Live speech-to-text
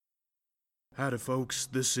Howdy folks,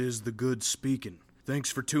 this is The Good Speaking.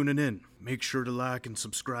 Thanks for tuning in. Make sure to like and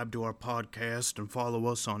subscribe to our podcast and follow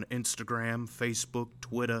us on Instagram, Facebook,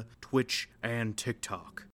 Twitter, Twitch, and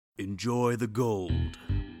TikTok. Enjoy the gold.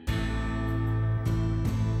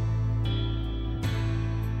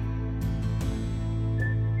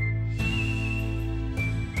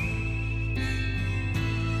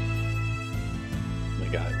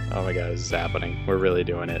 Oh my god, this is happening. We're really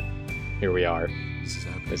doing it. Here we are. This is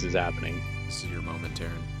happening. This is happening. This is your moment,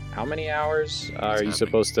 Taryn. How many hours are you happening.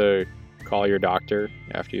 supposed to call your doctor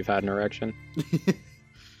after you've had an erection?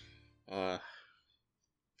 I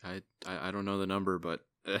don't know the number, but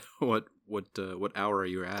what hour are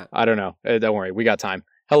you at? I don't know. Don't worry, we got time.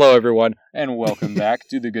 Hello, everyone, and welcome back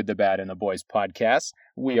to the Good, the Bad, and the Boys podcast.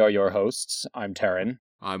 We are your hosts. I'm Taryn.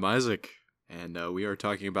 I'm Isaac, and we are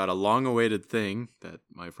talking about a long-awaited thing that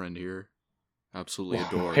my friend here absolutely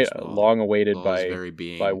adores. Long-awaited by very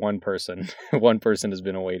being. by one person. One person has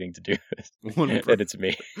been waiting to do this, and it's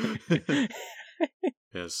me.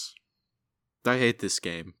 Yes. I hate this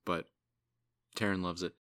game, but Taryn loves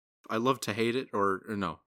it. I love to hate it, or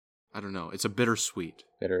no. I don't know. It's a bittersweet.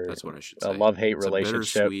 That's what I should say. A love-hate it's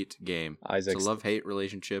relationship. A bittersweet game. Isaac's, It's a love-hate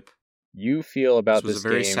relationship. You feel about this this was a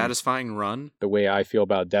very game satisfying run, the way I feel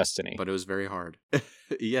about Destiny. but it was very hard.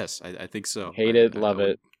 Yes, I think so. Hate it, love I would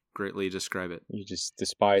it. Greatly describe it. You just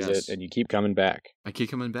despise Yes. it, and you keep coming back. I keep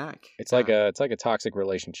coming back. It's like a toxic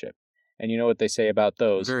relationship. And you know what they say about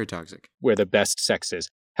those? Very toxic. Where the best sex is.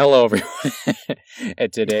 Hello, everyone.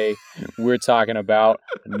 And today we're talking about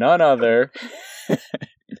none other.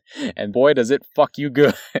 And boy, does it fuck you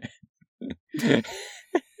good.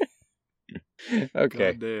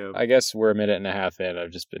 Okay. Goddamn. I guess we're a minute and a half in.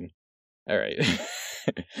 I've just been. All right.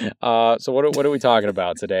 So what are we talking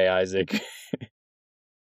about today, Isaac?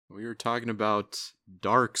 We were talking about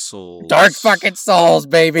Dark Souls. Dark fucking Souls,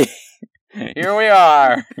 baby. Here we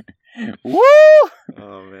are. Woo!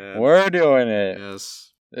 Oh man. We're doing it.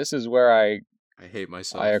 Yes. This is where I hate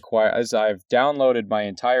myself. I've downloaded my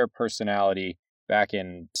entire personality back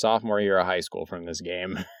in sophomore year of high school from this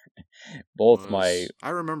game. I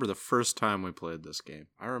remember the first time we played this game.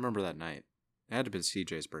 I remember that night. It had to have been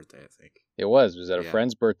CJ's birthday, I think. It was at a Yeah.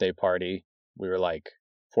 friend's birthday party. We were like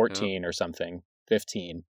 14 or something,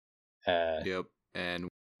 15. Yep. And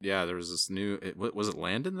yeah, there was this new. Was it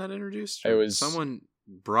Landon that introduced? It was someone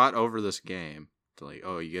brought over this game to like,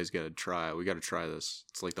 oh, you guys got to try. We got to try this.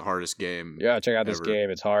 It's like the hardest game. Yeah, check out this ever. game.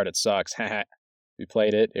 It's hard. It sucks. We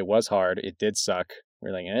played it. It was hard. It did suck. We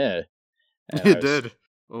were like, eh. And It did.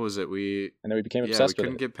 What was it? And then we became we obsessed with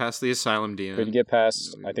couldn't it. get past the asylum demon. Couldn't get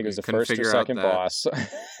past. I think it was the couldn't first or figure out second that. boss.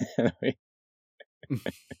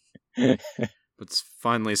 But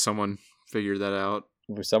finally, someone figured that out.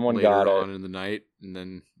 Someone later got on it. in the night, and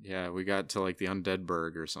then we got to like the Undead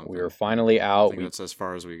Burg or something. We were finally I out. think that's as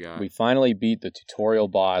far as we got. We finally beat the tutorial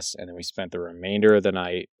boss, and then we spent the remainder of the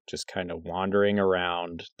night just kind of wandering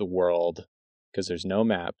around the world because there's no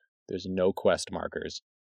map, there's no quest markers,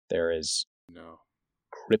 there is no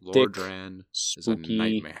cryptic, Lord Dran is a spooky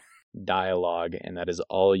nightmare. dialogue, and that is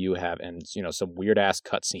all you have, and some weird ass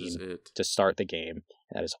This is cutscene it. to start the game.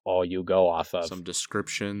 And that is all you go off of. Some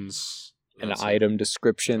descriptions and that's it. item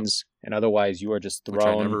descriptions, and otherwise you are just Which I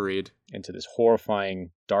thrown never read. into this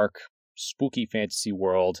horrifying, dark, spooky fantasy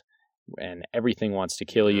world, and everything wants to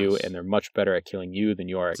kill you, Yes. and they're much better at killing you than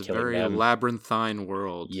you are It's at a killing very them. labyrinthine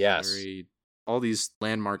world. Yes. All these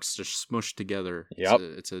landmarks just smushed together. Yep.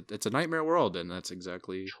 It's a nightmare world, and that's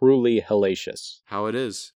exactly Truly hellacious. how it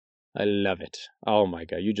is. I love it. Oh my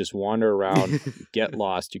god, you just wander around, you get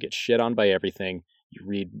lost, you get shit on by everything, you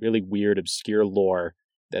read really weird, obscure lore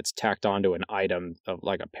that's tacked onto an item of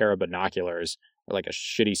like a pair of binoculars or like a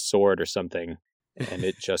shitty sword or something, and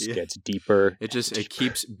it just Yeah. gets deeper. It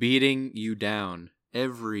keeps beating you down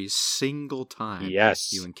every single time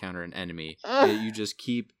Yes. you encounter an enemy. You just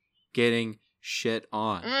keep getting shit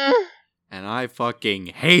on. And I fucking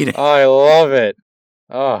hate it. I love it.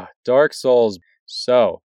 Oh, Dark Souls.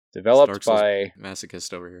 So, developed Dark Souls by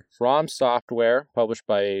masochist over here. From Software, published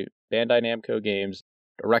by Bandai Namco Games,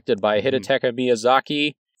 directed by Hidetaka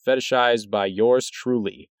Miyazaki, fetishized by yours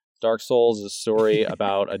truly. Dark Souls is a story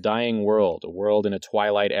about a dying world, a world in a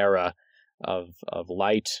twilight era of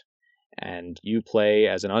light, and you play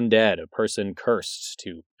as an undead, a person cursed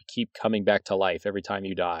to keep coming back to life every time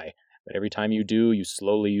you die. But every time you do, you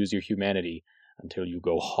slowly use your humanity until you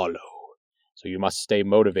go hollow. So you must stay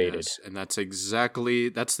motivated. Yes, and that's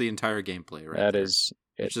the entire gameplay, right? That there. is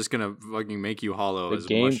It's just gonna fucking make you hollow the as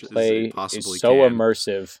much as gameplay it possibly is so can.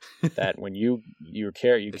 immersive that when you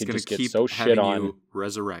can It's gonna just get keep so having shit on you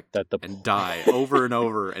resurrect that the and die over and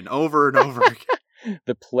over and over and over again.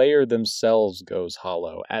 the player themselves goes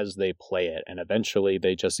hollow as they play it, and eventually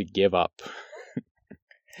they just give up.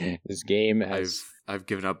 This game has... I've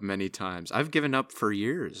given up many times. I've given up for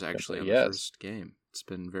years, actually, on the first game.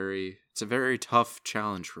 It's a very tough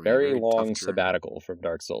challenge for me. Very long sabbatical from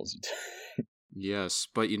Dark Souls. Yes,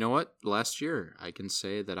 but you know what? Last year, I can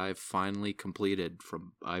say that I've finally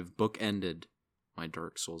I've bookended my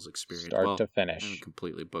Dark Souls experience. Start to finish. I haven't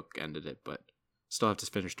completely bookended it, but still have to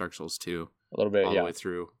finish Dark Souls 2. A little bit, all the way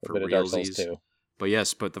through for realsies. But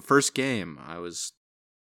yes, the first game, I was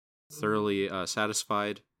thoroughly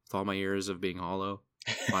satisfied with all my years of being hollow.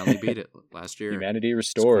 Finally beat it last year. Humanity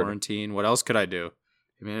restored. Quarantine. What else could I do?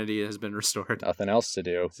 Humanity has been restored. Nothing else to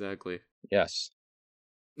do. Exactly. Yes.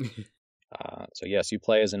 So yes, you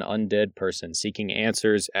play as an undead person seeking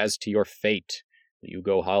answers as to your fate. Will you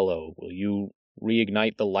go hollow? Will you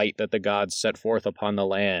reignite the light that the gods set forth upon the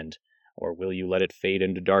land? Or will you let it fade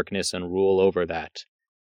into darkness and rule over that?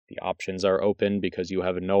 The options are open because you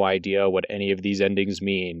have no idea what any of these endings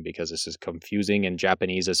mean, because this is confusing and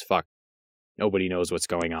Japanese as fuck. Nobody knows what's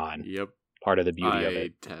going on. Yep. Part of the beauty of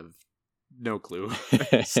it. I have no clue.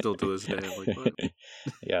 Still to this day, I'm like, what?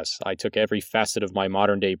 Yes, I took every facet of my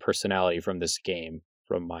modern-day personality from this game,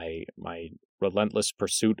 from my relentless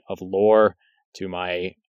pursuit of lore to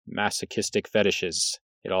my masochistic fetishes.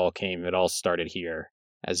 It all started here,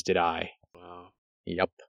 as did I. Wow. Yep.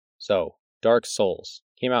 So, Dark Souls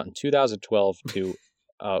came out in 2012 to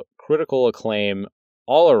critical acclaim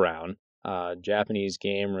all around. Japanese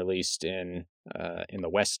game released in the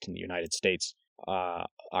West, in the United States,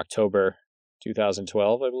 October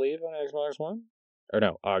 2012, I believe, on Xbox One. Or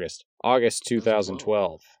no, August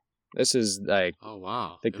 2012. This is like... Oh,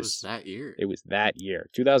 wow. It was that year. It was that year.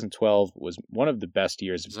 2012 was one of the best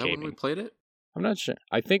years of gaming. Is that when we played it? I'm not sure.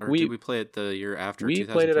 I think did we play it the year after? We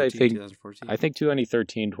played it, I think. 2014? I think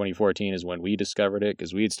 2013, 2014 is when we discovered it,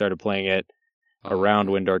 because we had started playing it around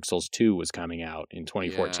when Dark Souls 2 was coming out in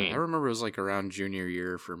 2014. Yeah, I remember it was like around junior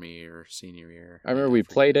year for me, or senior year. I remember we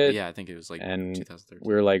played it. Yeah, I think it was like and 2013.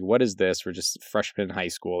 We were like, what is this? We're just freshmen in high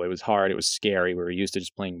school. It was hard. It was scary. We were used to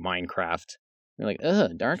just playing Minecraft. We were like,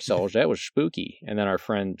 ugh, Dark Souls, that was spooky. And then our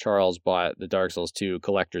friend Charles bought the Dark Souls 2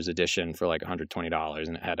 Collector's Edition for like $120,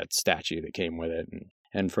 and it had a statue that came with it.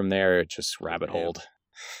 And from there, it just rabbit-holed.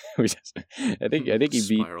 I think he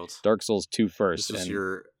beat Dark Souls 2 first. This was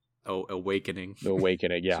your awakening. The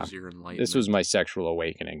awakening, yeah. This was your enlightenment. This was my sexual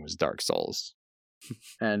awakening, was Dark Souls.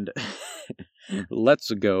 And let's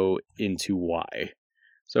go into why.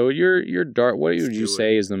 So your Dark, what would you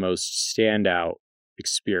say is the most standout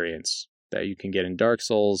experience that you can get in Dark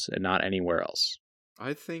Souls and not anywhere else?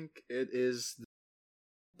 I think it is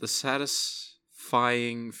the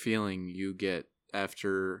satisfying feeling you get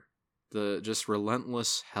after the just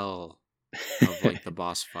relentless hell of like the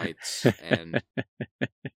boss fights, and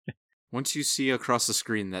once you see across the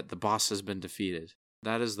screen that the boss has been defeated,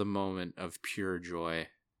 that is the moment of pure joy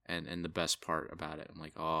and the best part about it. I'm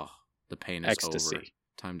like, oh, the pain is ecstasy. Over.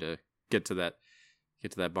 Time to get to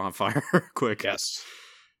that bonfire quick. Yes.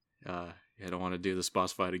 I don't want to do this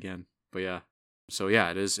boss fight again. But yeah. So yeah,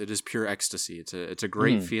 it is pure ecstasy. It's a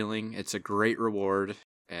great feeling. It's a great reward.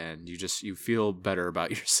 And you feel better about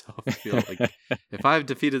yourself. You feel like, if I've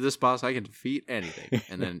defeated this boss, I can defeat anything.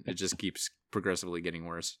 And then it just keeps progressively getting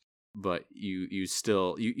worse. But you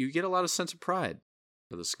still get a lot of sense of pride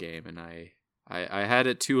for this game, and I had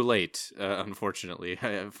it too late, unfortunately.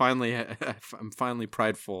 I'm finally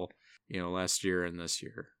prideful, last year and this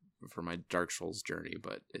year for my Dark Souls journey,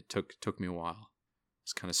 but it took me a while. I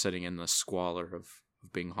was kind of sitting in the squalor of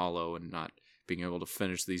being hollow and not being able to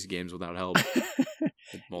finish these games without help.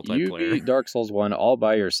 You beat Dark Souls 1 all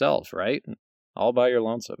by yourself, right? All by your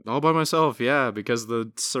lonesome. All by myself, yeah, because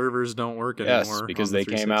the servers don't work anymore. Yes, because they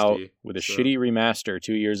came out with a shitty remaster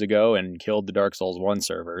 2 years ago and killed the Dark Souls 1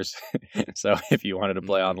 servers. So if you wanted to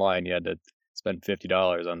play online, you had to spend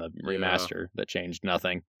 $50 on the remaster that changed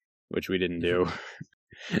nothing, which we didn't do.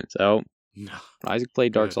 So Isaac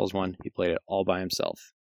played Dark Souls 1. He played it all by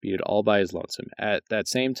himself. Beat it all by his lonesome. At that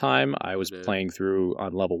same time, I was playing through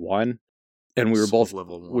on level 1, and we were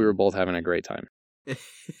both having a great time.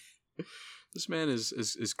 This man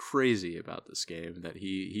is crazy about this game, that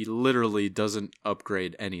he literally doesn't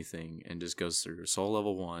upgrade anything and just goes through soul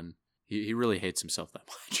level 1. He really hates himself that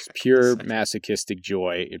much. It's pure masochistic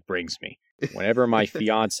joy it brings me. Whenever my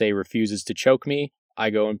fiance refuses to choke me, I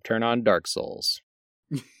go and turn on Dark Souls.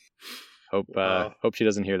 Hope she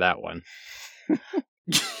doesn't hear that one.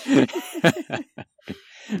 I'm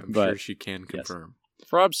sure she can confirm. Yes.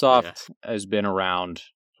 FromSoft has been around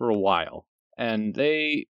for a while, and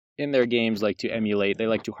they, in their games, like to emulate, they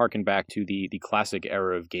like to harken back to the classic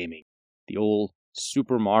era of gaming. The old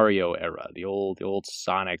Super Mario era, the old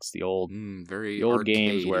Sonics, the old very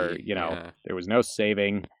games where, arcadey, there was no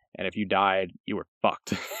saving, and if you died, you were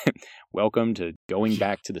fucked. Welcome to going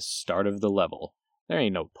back to the start of the level. There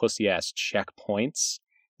ain't no pussy-ass checkpoints.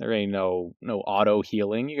 There ain't no auto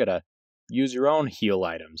healing. You gotta use your own heal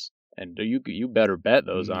items. And you better bet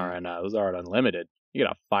those aren't unlimited. You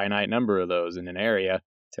got a finite number of those in an area.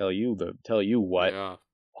 Tell you what. Yeah.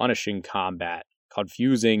 Punishing combat.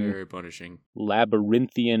 Confusing, very punishing,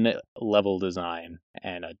 labyrinthian level design,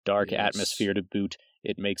 and a dark atmosphere to boot.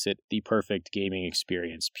 It makes it the perfect gaming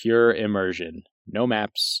experience. Pure immersion. No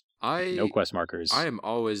maps, no quest markers. I am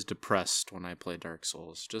always depressed when I play Dark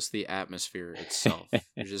Souls. Just the atmosphere itself.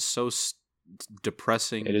 It's just so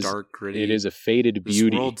depressing, dark, gritty. It is a faded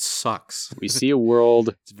beauty. This world sucks. We see a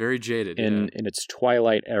world it's very jaded in its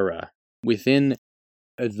twilight era. Within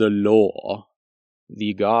the lore,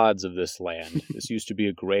 the gods of this land, this used to be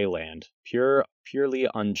a gray land, purely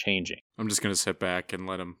unchanging. I'm just going to sit back and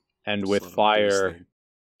let him. And with fire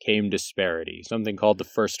came disparity. Something called the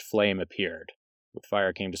first flame appeared. With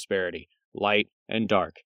fire came disparity. Light and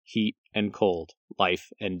dark, heat and cold, life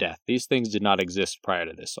and death. These things did not exist prior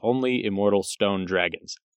to this. Only immortal stone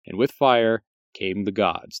dragons. And with fire came the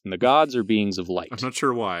gods. And the gods are beings of light. I'm not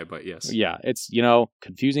sure why, but yes. Yeah, it's,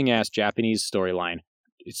 confusing-ass Japanese storyline.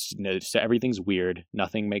 It's everything's weird.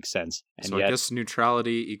 Nothing makes sense. And so I guess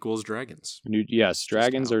neutrality equals dragons. Yes,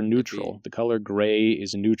 dragons are neutral. The color gray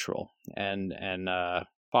is neutral. And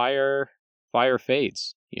fire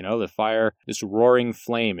fades. The fire, this roaring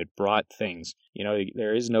flame, it brought things.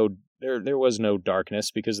 There was no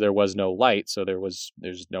darkness because there was no light, so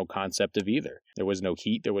there's no concept of either. There was no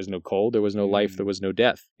heat, there was no cold, there was no life, there was no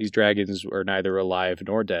death. These dragons were neither alive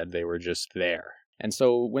nor dead. They were just there. And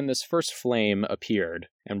so when this first flame appeared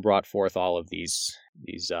and brought forth all of these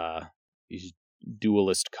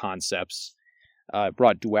dualist concepts, it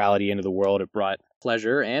brought duality into the world. It brought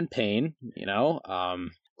pleasure and pain,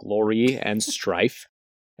 glory and strife,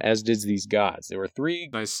 as did these gods. There were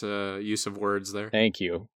three... Nice use of words there. Thank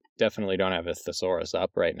you. Definitely don't have a thesaurus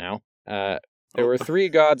up right now. There were three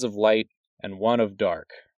gods of light and one of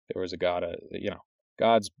dark. There was a god,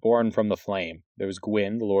 gods born from the flame. There was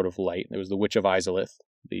Gwyn, the Lord of Light. There was the Witch of Izalith,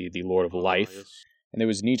 the Lord of Life. Yes. And there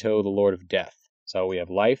was Nito, the Lord of Death. So we have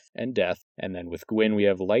life and death, and then with Gwyn we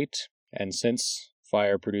have light, and since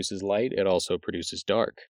fire produces light, it also produces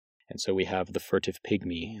dark. And so we have the furtive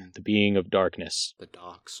pygmy, the being of darkness. The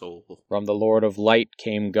dark soul. From the Lord of Light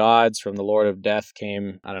came gods, from the Lord of Death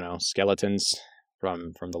came, skeletons.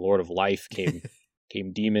 From the Lord of Life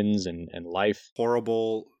came demons and life.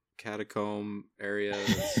 Horrible catacomb area.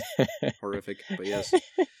 That's horrific, but yes.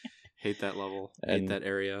 Hate that level. Hate that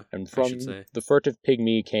area. And from the furtive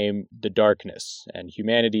pygmy came the darkness, and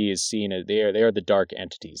humanity is seen as they are the dark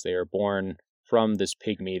entities. They are born from this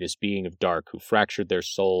pygmy, this being of dark, who fractured their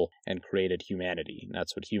soul and created humanity. And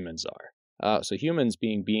that's what humans are. So humans,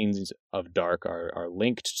 being beings of dark, are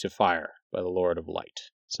linked to fire by the Lord of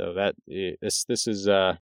Light. So that this is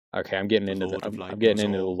okay. I'm getting into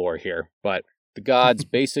the lore here, but the gods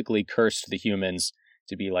basically cursed the humans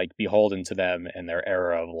to be beholden to them in their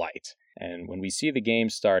era of light. And when we see the game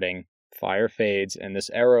starting, fire fades, and this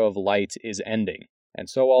era of light is ending. And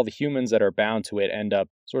so all the humans that are bound to it end up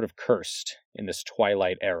sort of cursed in this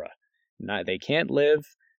twilight era. They can't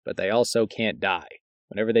live, but they also can't die.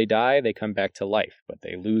 Whenever they die, they come back to life, but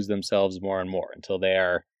they lose themselves more and more until they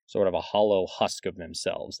are sort of a hollow husk of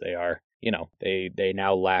themselves. They are, they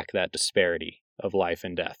now lack that disparity of life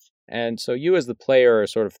and death. And so you as the player are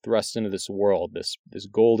sort of thrust into this world, this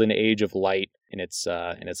golden age of light in its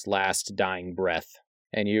last dying breath.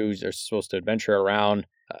 And you are supposed to adventure around,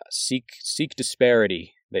 seek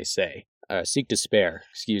disparity, they say. Seek despair,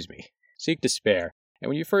 excuse me. Seek despair. And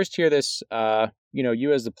when you first hear this,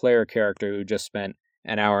 you as the player character who just spent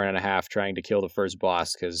an hour and a half trying to kill the first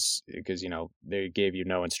boss because they gave you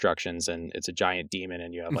no instructions and it's a giant demon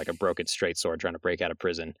and you have a broken straight sword trying to break out of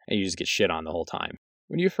prison and you just get shit on the whole time.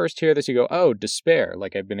 When you first hear this, you go, oh, despair,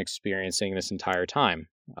 like I've been experiencing this entire time.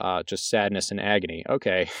 Just sadness and agony.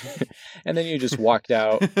 Okay. And then you just walked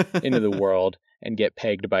out into the world and get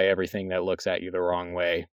pegged by everything that looks at you the wrong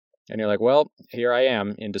way. And you're like, well, here I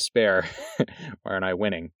am in despair. Why aren't I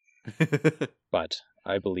winning? But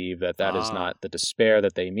I believe that is not the despair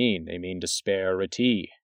that they mean. They mean disparity.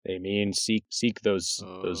 They mean seek those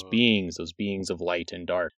beings of light and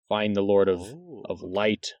dark. Find the Lord of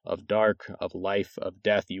light, of dark, of life, of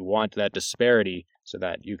death. You want that disparity so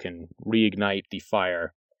that you can reignite the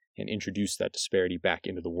fire and introduce that disparity back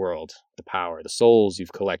into the world. The power, the souls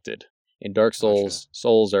you've collected In Dark Souls,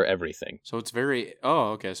 souls are everything. So it's very...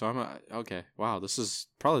 Oh, okay. So okay. Wow, this is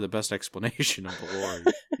probably the best explanation of the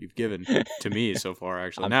lore you've given to me so far,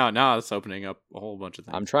 actually. Now it's opening up a whole bunch of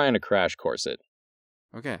things. I'm trying to crash course it.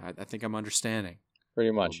 Okay, I think I'm understanding.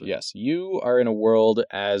 Pretty much, yes. You are in a world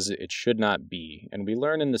as it should not be. And we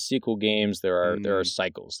learn in the sequel games there are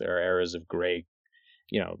cycles. There are eras of gray.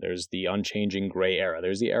 There's the unchanging gray era.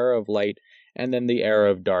 There's the era of light, and then the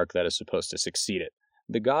era of dark that is supposed to succeed it.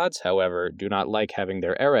 The gods, however, do not like having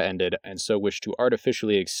their era ended, and so wish to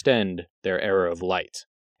artificially extend their era of light.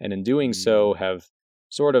 And in doing so have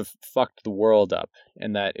sort of fucked the world up,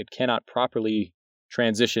 in that it cannot properly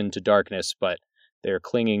transition to darkness, but they're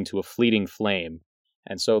clinging to a fleeting flame.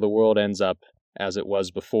 And so the world ends up as it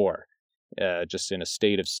was before, just in a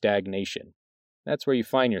state of stagnation. That's where you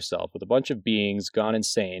find yourself, with a bunch of beings gone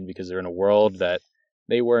insane because they're in a world that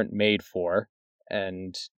they weren't made for,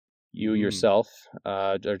 and you yourself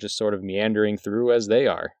are just sort of meandering through as they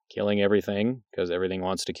are, killing everything because everything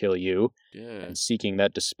wants to kill you, and seeking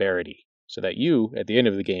that disparity, so that you, at the end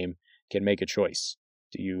of the game, can make a choice.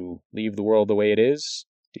 Do you leave the world the way it is?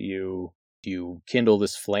 Do you kindle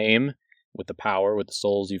this flame with the power, with the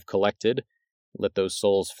souls you've collected, let those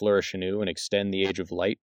souls flourish anew and extend the age of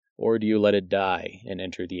light? Or do you let it die and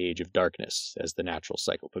enter the age of darkness as the natural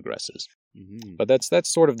cycle progresses? Mm-hmm. But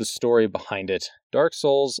that's sort of the story behind it. Dark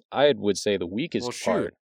Souls, I would say the weakest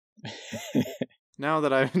part. Now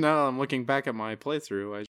that I'm looking back at my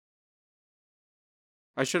playthrough,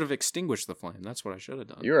 I should have extinguished the flame. That's what I should have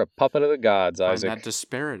done. You're a puppet of the gods, Isaac. That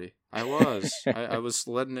disparity. I was. I was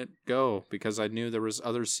letting it go because I knew there was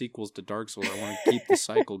other sequels to Dark Souls. I want to keep the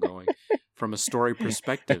cycle going from a story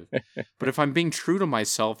perspective. But if I'm being true to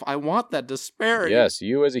myself, I want that disparity. Yes,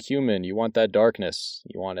 you as a human, you want that darkness.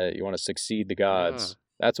 You want to succeed the gods.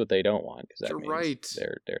 That's what they don't want, because that means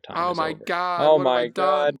their time is over. Oh my god. Oh my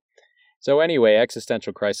god. So anyway,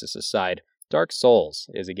 existential crisis aside, Dark Souls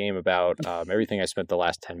is a game about everything I spent the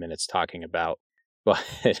last 10 minutes talking about.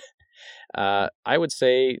 But I would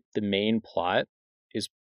say the main plot is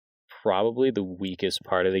probably the weakest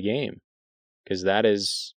part of the game. Because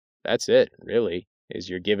that's it, really. Is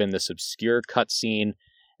you're given this obscure cutscene,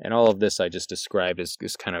 and all of this I just described is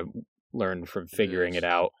kind of learned from figuring it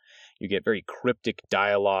out. You get very cryptic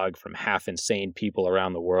dialogue from half-insane people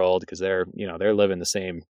around the world, because they're living the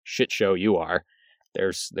same shit show you are.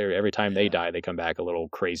 Every time they die, they come back a little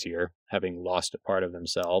crazier, having lost a part of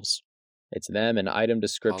themselves. It's them and item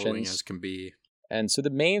descriptions. Following as can be. And so the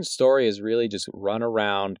main story is really just run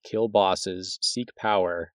around, kill bosses, seek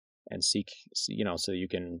power, and seek, so you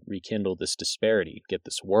can rekindle this disparity, get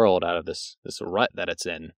this world out of this rut that it's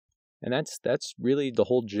in. And that's really the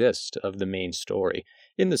whole gist of the main story.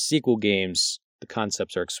 In the sequel games, the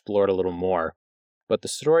concepts are explored a little more, but the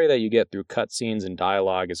story that you get through cutscenes and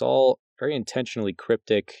dialogue is all very intentionally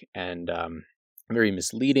cryptic and very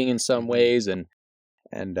misleading in some ways, and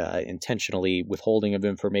intentionally withholding of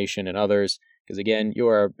information in others, because again, you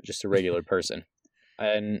are just a regular person.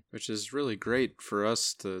 And which is really great for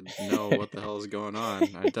us to know what the hell is going on.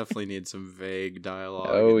 I definitely need some vague dialogue.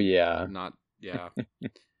 Oh yeah.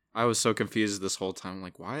 I was so confused this whole time.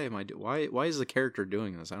 Like, why is the character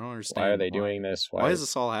doing this? I don't understand. Why are they doing this? Why is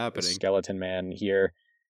this all happening? Skeleton Man here.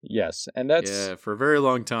 Yes, and that's for a very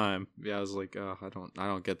long time. Yeah, I was like, oh, I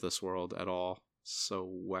don't get this world at all.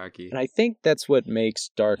 So wacky. And I think that's what makes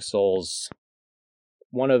Dark Souls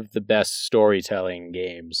one of the best storytelling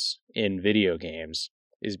games in video games,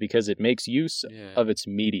 is because it makes use of its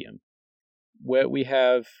medium. Where we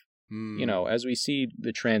have, as we see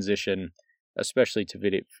the transition, especially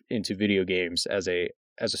into video games as a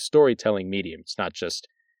storytelling medium. It's not just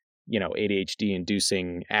ADHD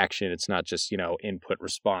inducing action. It's not just input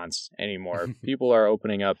response anymore. People are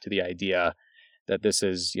opening up to the idea that this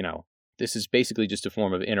is basically just a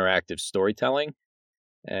form of interactive storytelling.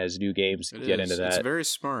 As new games get into that, it's very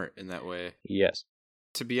smart in that way. Yes.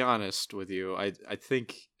 To be honest with you, I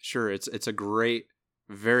think it's a great,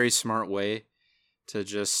 very smart way to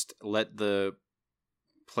just let the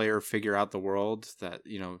player figure out the world, that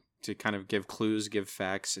to kind of give clues, give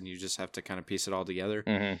facts, and you just have to kind of piece it all together.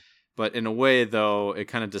 Mm-hmm. But in a way, though, it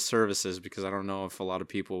kind of disservices, because I don't know if a lot of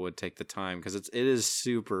people would take the time, because it is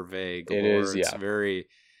super vague. It is, yeah.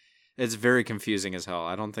 It's very confusing as hell.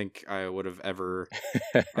 I don't think I would have ever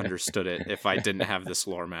understood it if I didn't have this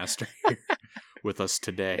lore master here with us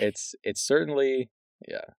today. It's certainly,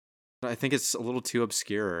 yeah. I think it's a little too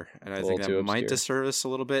obscure, and I think that might disservice a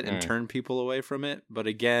little bit and turn people away from it. But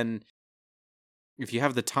again, if you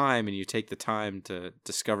have the time and you take the time to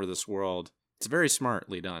discover this world, it's very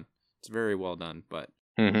smartly done. It's very well done. But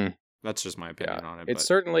That's just my opinion on it. It's but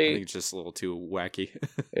certainly, I think it's just a little too wacky.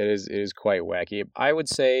 it is quite wacky. I would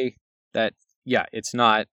say that, yeah, it's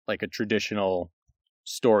not like a traditional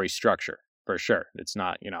story structure, for sure. It's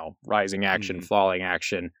not, rising action, falling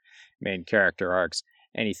action, main character arcs,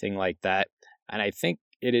 anything like that. And I think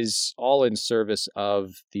it is all in service of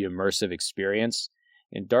the immersive experience.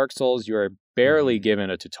 In Dark Souls, you are barely given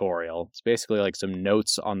a tutorial. It's basically like some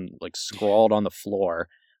notes scrawled on the floor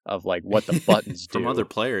of like what the buttons do. From other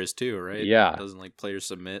players too, right? Yeah. Doesn't like players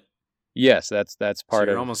submit? Yes, that's part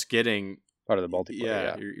you're of almost getting part of the multiplayer.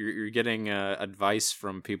 Yeah. You're getting advice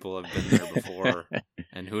from people who've been there before,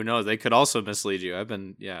 and who knows, they could also mislead you.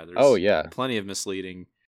 There's plenty of misleading.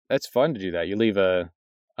 That's fun to do that. You leave a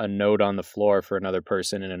note on the floor for another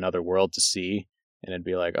person in another world to see, and it'd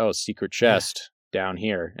be like, oh, secret chest down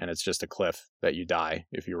here, and it's just a cliff that you die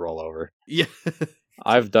if you roll over. Yeah.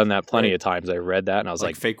 I've done that plenty of times. I read that and I was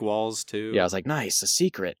like fake walls too. Yeah, I was like, nice, a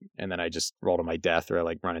secret. And then I just roll to my death, or I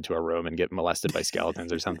like run into a room and get molested by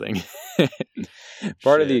skeletons or something.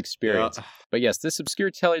 Part of the experience. Yeah. But yes, this obscure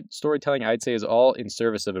storytelling, I'd say, is all in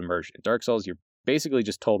service of immersion. Dark Souls, you're basically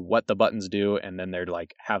just told what the buttons do, and then they're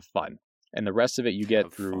like, have fun. And the rest of it you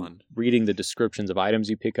get through reading the descriptions of items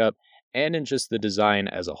you pick up, and in just the design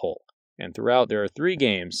as a whole. And throughout, there are 3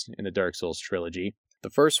 games in the Dark Souls trilogy. The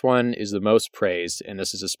first one is the most praised, and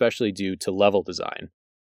this is especially due to level design.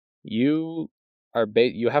 You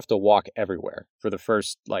have to walk everywhere for the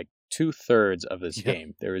first 2/3 of this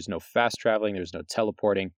game. There is no fast traveling, there's no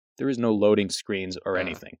teleporting, there is no loading screens or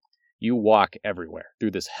anything. You walk everywhere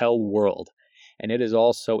through this hell world, and it is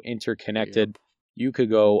all so interconnected. Yep. You could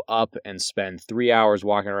go up and spend 3 hours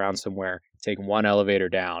walking around somewhere, take one elevator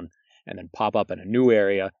down, and then pop up in a new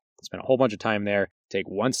area, spend a whole bunch of time there, take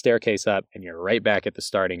one staircase up, and you're right back at the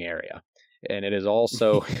starting area. And it is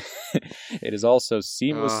also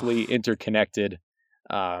seamlessly interconnected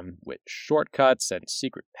with shortcuts and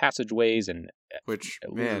secret passageways and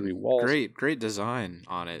walls. Great design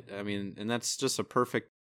on it. I mean, and that's just a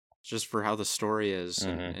perfect, just for how the story is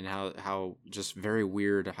and how just very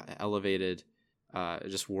weird, elevated,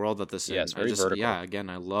 just world that this is. Yeah, it's very vertical. Yeah, again,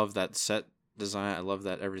 I love that set design. I love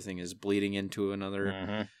that everything is bleeding into another.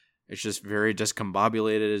 Mm-hmm. It's just very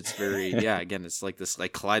discombobulated. It's very, again, it's like this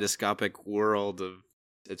kaleidoscopic world of,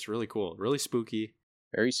 it's really cool. Really spooky.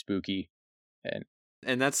 Very spooky.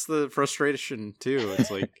 And that's the frustration too. It's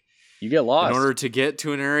like, you get lost. In order to get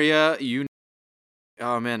to an area,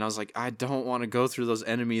 oh man, I was like, I don't want to go through those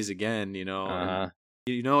enemies again, Uh-huh.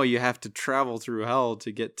 You have to travel through hell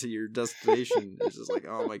to get to your destination. It's just like,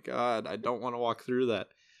 oh my God, I don't want to walk through that.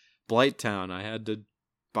 Blighttown, I had to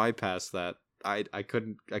bypass that. I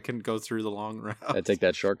couldn't go through the long route. I take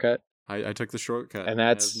that shortcut. I took the shortcut, and I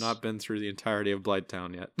have not been through the entirety of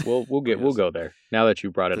Blighttown yet. We'll go there now that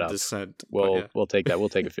you brought it up. Descent. We'll take that. We'll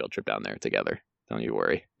take a field trip down there together. Don't you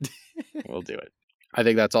worry. We'll do it. I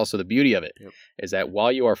think that's also the beauty of it, is that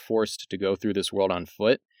while you are forced to go through this world on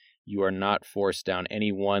foot, you are not forced down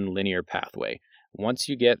any one linear pathway. Once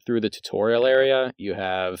you get through the tutorial area, you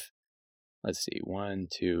have, 1,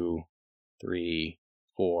 2, 3,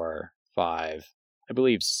 4, 5, I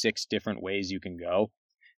believe 6 different ways you can go.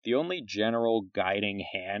 The only general guiding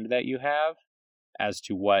hand that you have as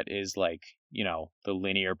to what is the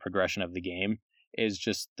linear progression of the game is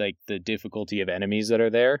just the difficulty of enemies that are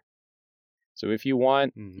there. So if you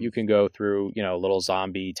want, you can go through, little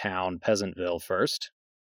zombie town, Peasantville first.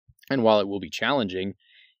 And while it will be challenging,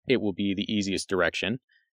 it will be the easiest direction.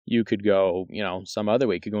 You could go, some other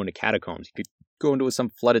way. You could go into catacombs. You could go into some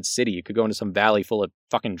flooded city. You could go into some valley full of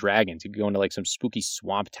fucking dragons. You could go into some spooky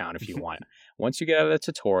swamp town if you want. Once you get out of the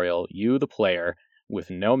tutorial, you, the player, with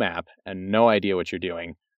no map and no idea what you're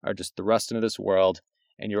doing, are just thrust into this world,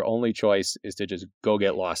 and your only choice is to just go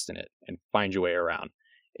get lost in it and find your way around.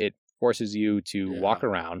 It forces you to walk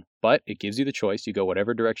around, but it gives you the choice. You go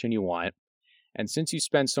whatever direction you want. And since you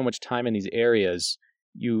spend so much time in these areas,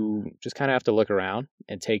 you just kind of have to look around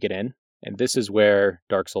and take it in. And this is where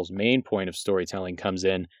Dark Souls' main point of storytelling comes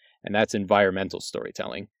in, and that's environmental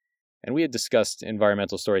storytelling. And we had discussed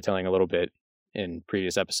environmental storytelling a little bit in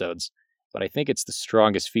previous episodes, but I think it's the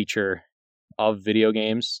strongest feature of video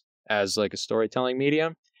games as a storytelling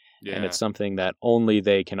medium, and it's something that only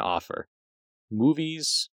they can offer.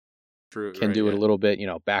 Movies can do it a little bit,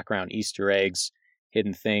 background Easter eggs,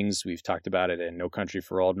 hidden things. We've talked about it in No Country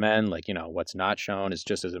for Old Men, what's not shown is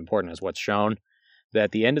just as important as what's shown. That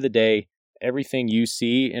at the end of the day, everything you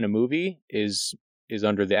see in a movie is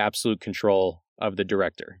under the absolute control of the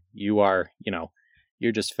director. You are,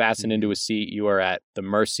 you're just fastened into a seat. You are at the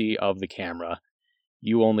mercy of the camera.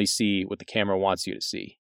 You only see what the camera wants you to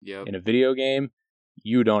see. Yep. In a video game,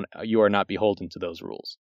 you are not beholden to those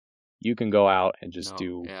rules. You can go out and just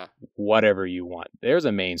do whatever you want. There's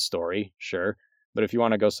a main story, sure. But if you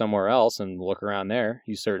want to go somewhere else and look around there,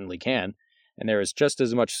 you certainly can. And there is just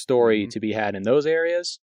as much story to be had in those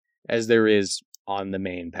areas as there is on the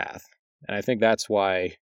main path. And I think that's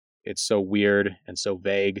why it's so weird and so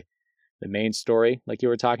vague, the main story, like you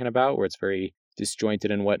were talking about, where it's very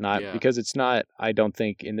disjointed and whatnot, because it's not, I don't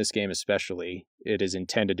think, in this game especially, it is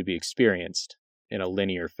intended to be experienced in a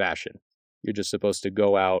linear fashion. You're just supposed to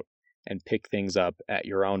go out and pick things up at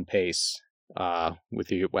your own pace,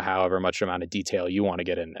 with however much amount of detail you want to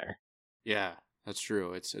get in there. Yeah, that's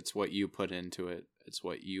true. It's what you put into it. It's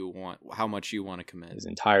what you want, how much you want to commit. It's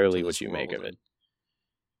entirely what you make of it.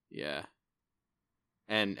 Yeah.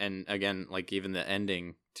 And again, like even the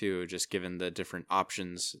ending too, just given the different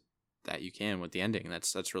options that you can with the ending,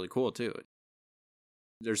 that's really cool too.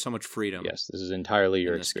 There's so much freedom. Yes, this is entirely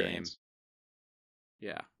your experience. Game.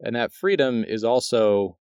 Yeah. And that freedom is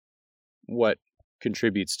also what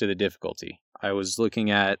contributes to the difficulty. I was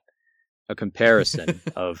looking at a comparison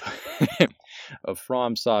of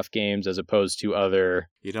FromSoft games as opposed to other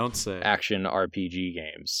action RPG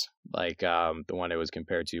games. Like the one it was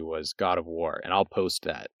compared to was God of War, and I'll post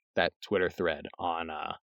that Twitter thread on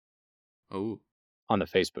the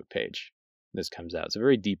Facebook page. This comes out. It's a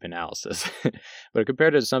very deep analysis, but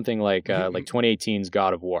compared to something like 2018's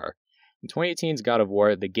God of War. In 2018's God of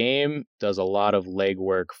War, the game does a lot of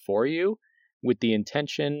legwork for you with the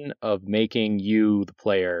intention of making you, the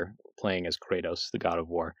player, playing as Kratos, the God of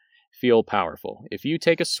War, feel powerful. If you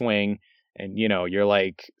take a swing and, you're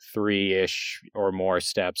like 3-ish or more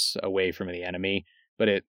steps away from the enemy,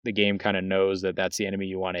 but the game kind of knows that that's the enemy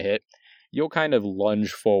you want to hit, you'll kind of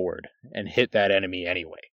lunge forward and hit that enemy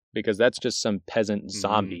anyway, because that's just some peasant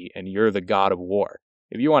zombie and you're the God of War.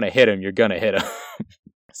 If you want to hit him, you're going to hit him.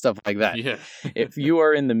 Stuff like that. Yeah. If you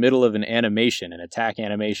are in the middle of an animation, an attack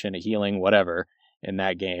animation, a healing, whatever, in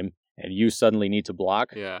that game, and you suddenly need to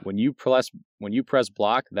block, when you press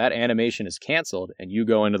block, that animation is canceled and you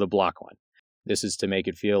go into the block one. This is to make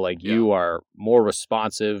it feel like you are more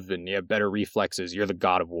responsive and you have better reflexes. You're the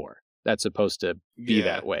God of War. That's supposed to be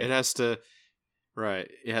that way. It has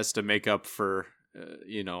to make up for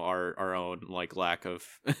our own like lack of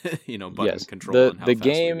button control. And how the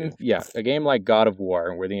game, a game like God of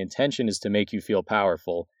War, where the intention is to make you feel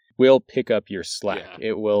powerful, will pick up your slack.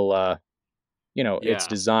 It will, it's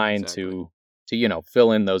designed to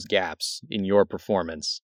fill in those gaps in your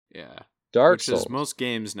performance. Yeah, Dark Which Souls. Is most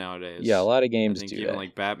games nowadays. Yeah, a lot of games I think do even that.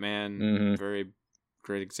 like Batman, very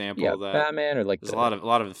great example of that. Batman, or like there's a lot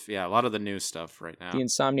of the new stuff right now. The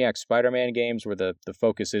Insomniac Spider-Man games, where the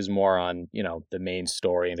focus is more on the main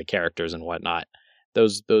story and the characters and whatnot.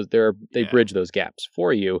 They bridge those gaps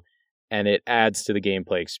for you, and it adds to the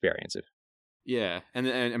gameplay experience. Yeah, and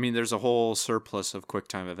I mean, there's a whole surplus of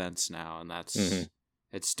QuickTime events now, and that's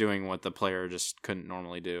it's doing what the player just couldn't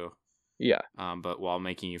normally do. Yeah. But while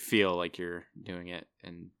making you feel like you're doing it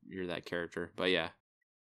and you're that character. But yeah.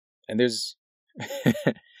 And there's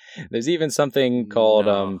even something called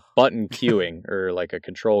button queuing, or like a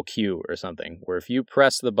control queue or something, where if you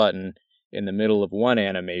press the button in the middle of one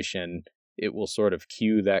animation, it will sort of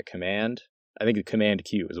queue that command. I think the command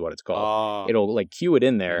queue is what it's called. It'll like queue it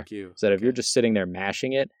in there so that if you're just sitting there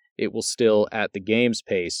mashing it, it will still, at the game's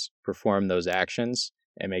pace, perform those actions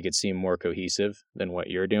and make it seem more cohesive than what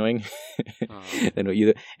you're doing.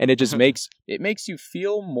 And it just makes you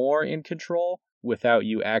feel more in control without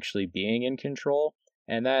you actually being in control.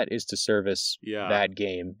 And that is to service that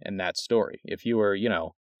game and that story. If you were,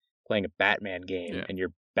 playing a Batman game and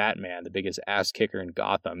you're Batman, the biggest ass kicker in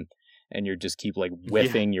Gotham, and you just keep like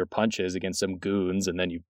whiffing your punches against some goons, and then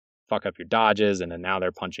you fuck up your dodges, and then now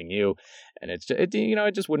they're punching you, and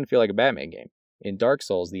it just wouldn't feel like a Batman game. In Dark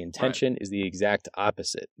Souls, the intention is the exact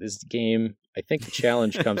opposite. This game, I think the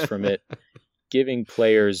challenge comes from it giving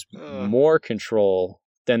players more control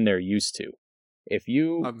than they're used to.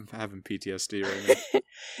 I'm having PTSD right now.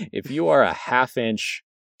 If you are a half inch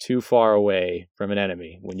too far away from an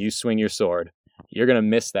enemy when you swing your sword, you're going to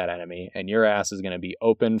miss that enemy, and your ass is going to be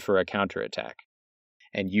open for a counterattack.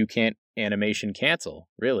 And you can't animation cancel,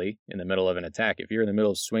 really, in the middle of an attack. If you're in the middle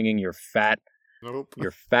of swinging your fat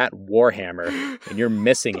warhammer and you're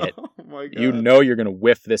missing it, you know you're going to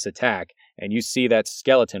whiff this attack, and you see that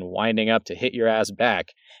skeleton winding up to hit your ass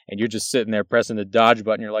back, and you're just sitting there pressing the dodge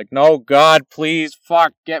button. You're like, no, God, please,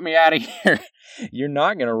 fuck, get me out of here. You're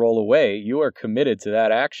not going to roll away. You are committed to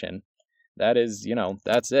that action. That is,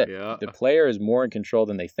 that's it. Yeah. The player is more in control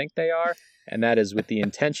than they think they are, and that is with the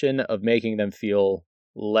intention of making them feel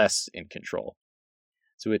less in control.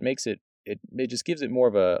 So it makes it it just gives it more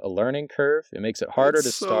of a learning curve. It makes it harder It's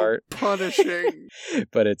to so start, punishing.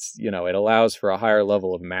 but it's, it allows for a higher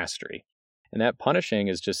level of mastery. And that punishing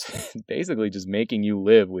is just basically just making you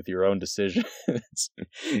live with your own decisions.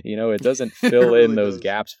 It doesn't fill really in those does.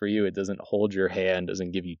 gaps for you. It doesn't hold your hand,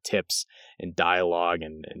 doesn't give you tips and dialogue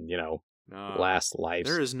and No. last lives.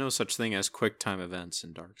 There is no such thing as quick time events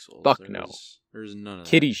in Dark Souls. Fuck no. There's none of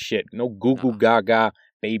Kitty that. shit. No goo goo gaga,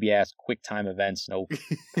 baby ass quick time events. No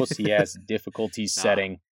pussy ass difficulty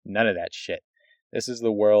setting. None of that shit. This is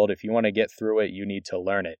the world. If you want to get through it, you need to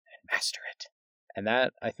learn it and master it. And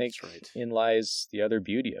that, I think, That's right. in lies the other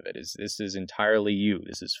beauty of it, is this is entirely you.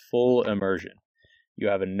 This is full immersion. You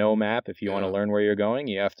have a no map. If you want to learn where you're going,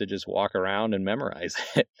 you have to just walk around and memorize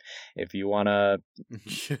it. If you want to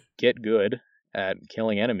get good at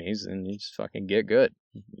killing enemies, then you just fucking get good.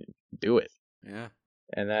 Do it. Yeah.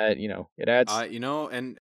 And that, it adds...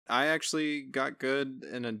 and I actually got good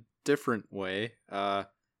in a different way.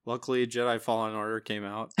 Luckily, Jedi Fallen Order came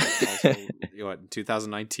out also, in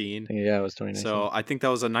 2019. Yeah, it was 2019. So I think that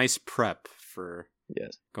was a nice prep for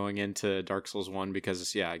yes, going into Dark Souls 1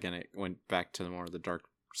 because, again, it went back to more of the Dark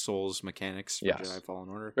Souls mechanics for Jedi Fallen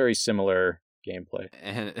Order. Very similar gameplay.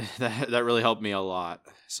 And that really helped me a lot.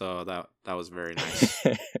 So that was very nice.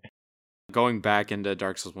 Going back into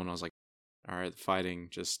Dark Souls 1, I was like, all right, the fighting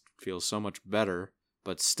just feels so much better.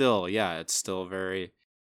 But still, it's still very...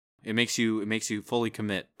 It makes you fully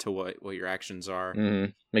commit to what your actions are.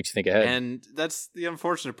 Mm-hmm. Makes you think ahead. And that's the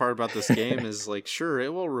unfortunate part about this game is like, sure,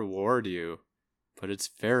 it will reward you, but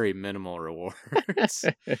it's very minimal rewards.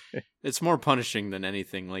 It's more punishing than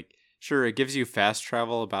anything. Like, sure, it gives you fast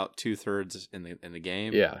travel about 2/3 in the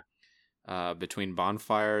game. Yeah. Between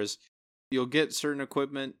bonfires, you'll get certain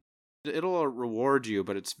equipment. It'll reward you,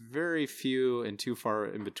 but it's very few and too far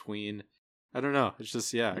in between. I don't know. It's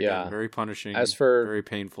just again, very punishing. As for very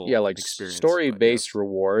painful. Like experience. Story-based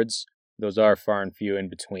rewards, those are far and few in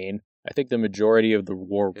between. I think the majority of the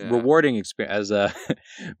rewarding experience, as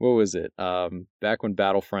what was it? Back when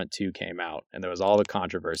Battlefront 2 came out, and there was all the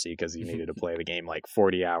controversy because you needed to play the game like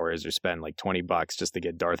 40 hours or spend like $20 just to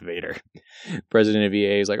get Darth Vader. President of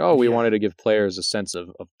EA is like, we wanted to give players a sense of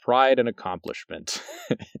pride and accomplishment.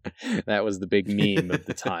 That was the big meme of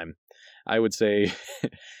the time. I would say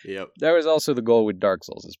that was also the goal with Dark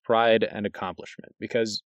Souls, is pride and accomplishment.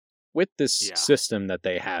 Because with this system that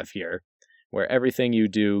they have here, where everything you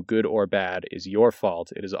do, good or bad, is your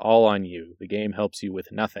fault, it is all on you, the game helps you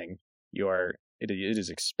with nothing, it is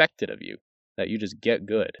expected of you that you just get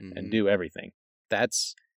good and do everything.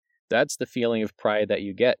 That's the feeling of pride that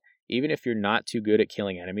you get. Even if you're not too good at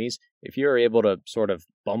killing enemies, if you're able to sort of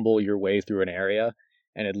bumble your way through an area,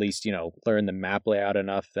 and at least, learn the map layout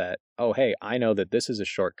enough that, hey, I know that this is a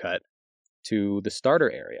shortcut to the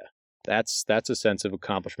starter area. That's a sense of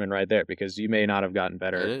accomplishment right there, because you may not have gotten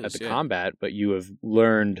better at the combat, but you have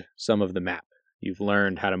learned some of the map. You've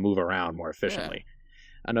learned how to move around more efficiently.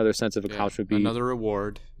 Another sense of accomplishment would be... Another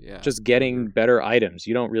reward. Just getting better items.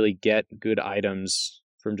 You don't really get good items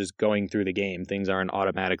from just going through the game. Things aren't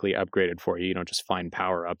automatically upgraded for you. You don't just find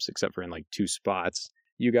power-ups, except for in like 2 spots.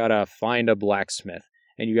 You gotta find a blacksmith.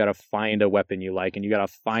 And you got to find a weapon you like, and you got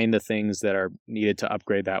to find the things that are needed to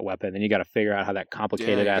upgrade that weapon. Then you got to figure out how that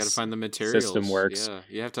complicated ass find the materials. System works. Yeah,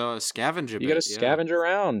 you have to scavenge a bit. You got to scavenge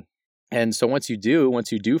around. And so once you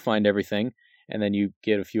do find everything, and then you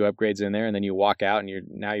get a few upgrades in there, and then you walk out, and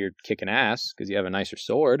you're kicking ass because you have a nicer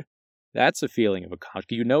sword. That's a feeling of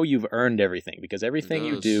accomplishment. You've earned everything, because everything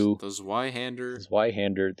you do... Those Y-hander,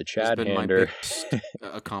 the Chad has been hander. My biggest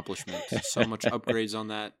accomplishment. So much upgrades on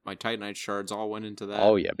that. My Titanite shards all went into that.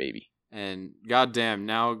 Oh, yeah, baby. And goddamn,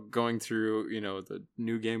 now going through, the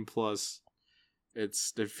New Game Plus, it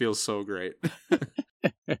feels so great.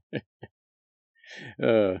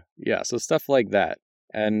 So stuff like that.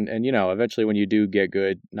 And eventually when you do get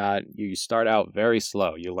good, you start out very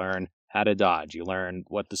slow. You learn how to dodge. You learn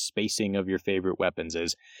what the spacing of your favorite weapons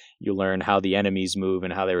is. You learn how the enemies move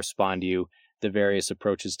and how they respond to you, the various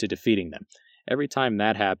approaches to defeating them. Every time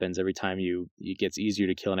that happens, every time it gets easier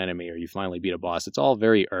to kill an enemy or you finally beat a boss, it's all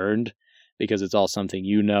very earned, because it's all something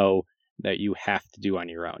that you have to do on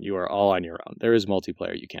your own. You are all on your own. There is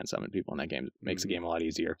multiplayer. You can't summon people in that game. It makes the game a lot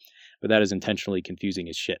easier. But that is intentionally confusing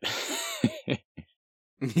as shit.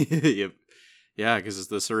 Yep. Yeah, because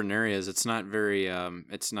the certain areas, it's not very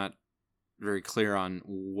clear on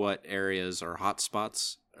what areas are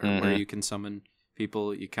hotspots or where you can summon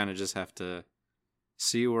people. You kind of just have to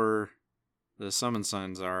see where the summon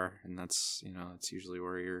signs are, and that's usually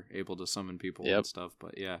where you're able to summon people and stuff.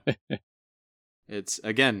 But yeah, it's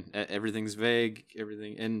again, everything's vague,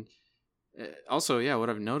 everything, and Also, yeah, what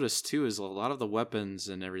I've noticed too is a lot of the weapons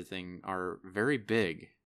and everything are very big.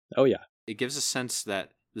 Oh yeah, it gives a sense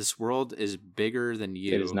that this world is bigger than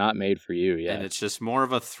you. it is not made for you. Yeah, and it's just more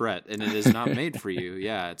of a threat, and it is not made for you.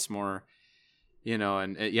 Yeah, it's more,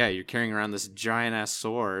 and you're carrying around this giant ass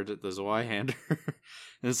sword, the Zweihander, and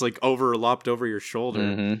it's like lopped over your shoulder.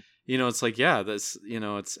 Mm-hmm. It's like, yeah, that's,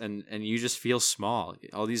 it's, and you just feel small.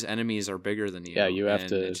 All these enemies are bigger than you. Yeah, you have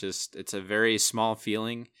to. It's a very small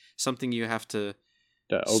feeling, something you have to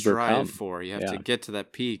overcome. Strive for. You have to get to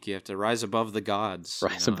that peak. You have to rise above the gods.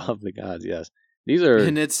 Rise above the gods. Yes, these are,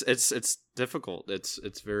 and it's difficult. It's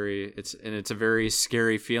a very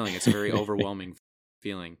scary feeling. It's a very overwhelming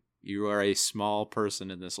feeling. You are a small person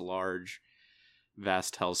in this large,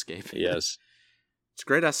 vast hellscape. Yes, it's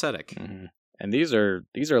great aesthetic. Mm-hmm. And these are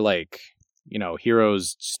like,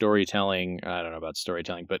 heroes storytelling. I don't know about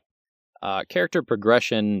storytelling, but character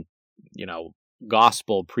progression.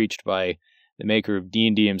 Gospel preached by the maker of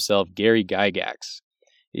D&D himself, Gary Gygax.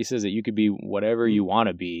 He says that you could be whatever you want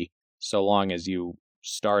to be, so long as you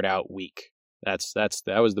start out weak. That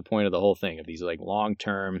was the point of the whole thing, of these like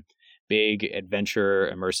long-term, big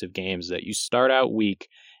adventure immersive games, that you start out weak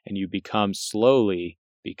and you slowly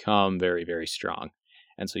become very, very strong.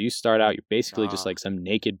 And so you start out, you're basically just like some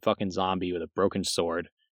naked fucking zombie with a broken sword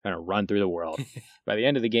trying to run through the world. By the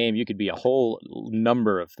end of the game, you could be a whole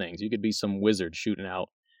number of things. You could be some wizard shooting out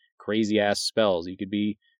crazy ass spells. You could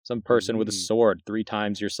be some person with a sword 3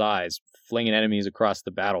 times your size, flinging enemies across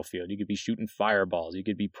the battlefield. You could be shooting fireballs. You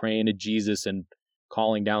could be praying to Jesus and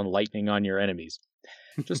calling down lightning on your enemies.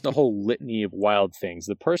 Just a whole litany of wild things.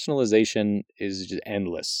 The personalization is just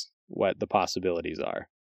endless, what the possibilities are.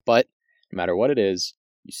 But no matter what it is,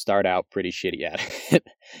 you start out pretty shitty at it,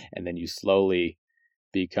 and then you slowly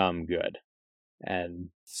become good. And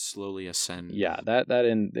slowly ascend. Yeah, that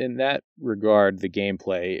in that regard, the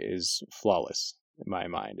gameplay is flawless in my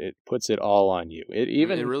mind. It puts it all on you. It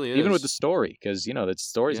really is. Even with the story, because the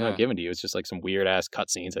story's not given to you. It's just like some weird ass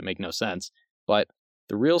cutscenes that make no sense. But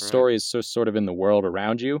the real story is sort of in the world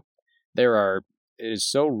around you. It is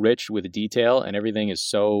so rich with detail, and everything is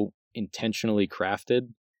so intentionally crafted,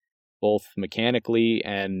 both mechanically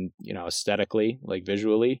and aesthetically, like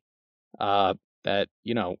visually. That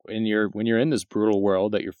when you're in this brutal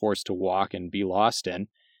world that you're forced to walk and be lost in,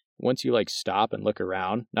 once you like stop and look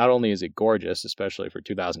around, not only is it gorgeous, especially for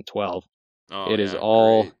 2012, it is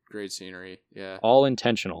all great scenery, all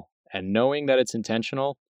intentional. And knowing that it's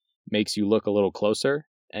intentional makes you look a little closer,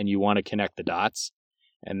 and you want to connect the dots.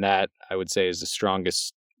 And that, I would say, is the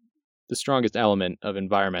strongest element of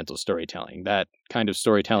environmental storytelling. That kind of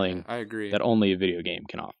storytelling, I agree, that only a video game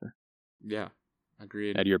can offer. Yeah,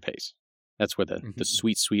 agreed. At your pace. That's where the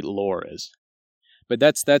sweet, sweet lore is. But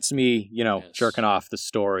that's me, jerking off the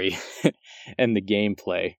story and the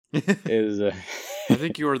gameplay. I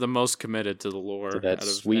think you are the most committed to the lore. To that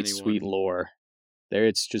sweet, sweet lore. There,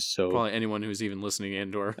 it's just so... Probably anyone who's even listening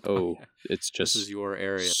in to our... Oh, it's just... This is your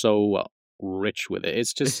area. So rich with it.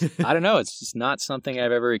 It's just, I don't know, it's just not something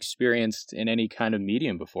I've ever experienced in any kind of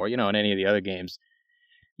medium before. In any of the other games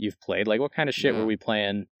you've played. Like, what kind of shit were we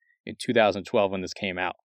playing in 2012 when this came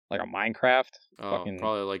out? Like a Minecraft?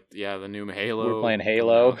 Probably like, the new Halo. We were playing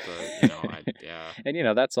Halo.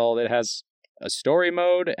 And, that's all. It has a story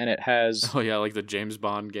mode, and it has... Oh, yeah, like the James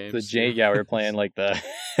Bond games. We were playing like the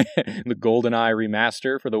GoldenEye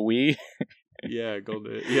remaster for the Wii. For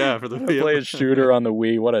the Wii. Play a shooter on the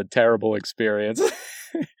Wii. What a terrible experience.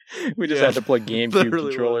 We just had to plug GameCube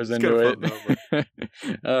controllers into it.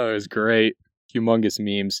 Oh, it was great. Humongous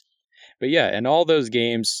memes. But and all those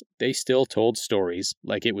games, they still told stories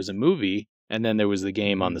like it was a movie, and then there was the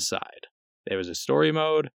game on the side. There was a story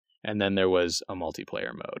mode, and then there was a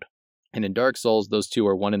multiplayer mode. And in Dark Souls, those two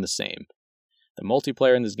are one and the same. The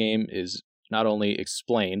multiplayer in this game is not only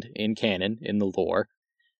explained in canon, in the lore,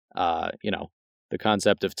 the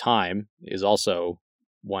concept of time is also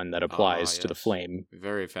one that applies to the flame.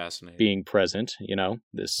 Very fascinating. Being present,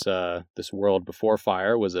 this world before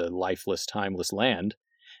fire was a lifeless, timeless land.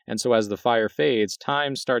 And so as the fire fades,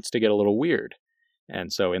 time starts to get a little weird.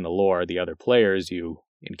 And so in the lore, the other players you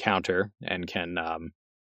encounter and can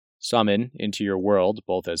summon into your world,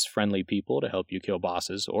 both as friendly people to help you kill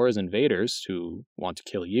bosses, or as invaders who want to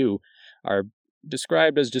kill you, are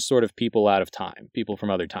described as just sort of people out of time, people from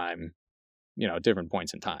other time, different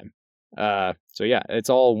points in time. It's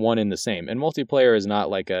all one in the same. And multiplayer is not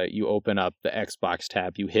like you open up the Xbox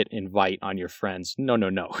tab, you hit invite on your friends. No.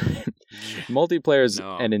 Multiplayer is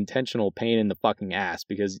an intentional pain in the fucking ass,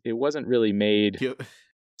 because it wasn't really made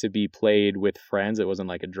to be played with friends. It wasn't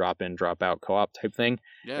like a drop in, drop out co-op type thing.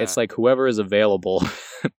 Yeah. It's like whoever is available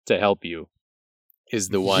to help you is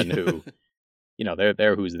the one who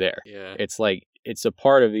they're who's there. Yeah. It's like, it's a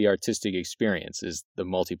part of the artistic experience is the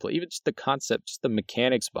multiplayer, even just the concept, just the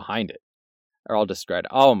mechanics behind it are all described.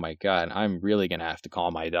 Oh my God, I'm really going to have to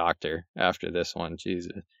call my doctor after this one.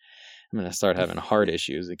 Jesus. I'm going to start having heart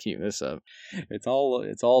issues to keep this up. It's all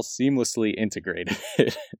seamlessly integrated.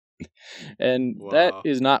 And that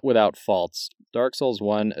is not without faults. Dark Souls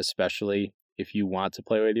 1, especially if you want to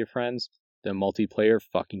play with your friends, the multiplayer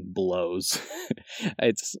fucking blows.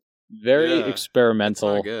 It's very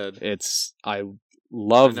experimental. It's not good. I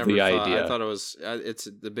love the idea. I thought it was, it's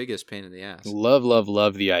the biggest pain in the ass.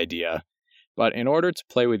 Love the idea. But in order to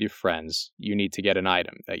play with your friends, you need to get an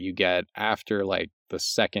item that you get after like the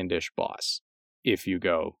second-ish boss. If you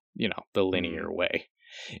go, the linear way.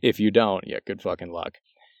 If you don't, good fucking luck.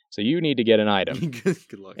 So you need to get an item.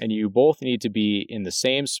 Good luck. And you both need to be in the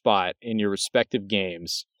same spot in your respective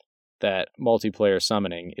games that multiplayer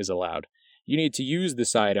summoning is allowed. You need to use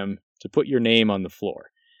this item to put your name on the floor.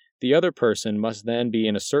 The other person must then be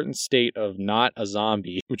in a certain state of not a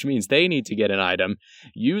zombie, which means they need to get an item,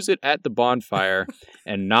 use it at the bonfire,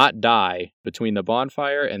 and not die between the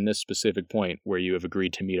bonfire and this specific point where you have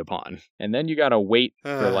agreed to meet upon. And then you gotta wait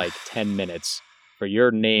for like 10 minutes for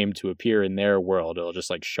your name to appear in their world. It'll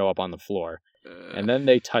just like show up on the floor. And then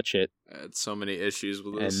they touch it. I had so many issues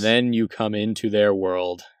with this. And then you come into their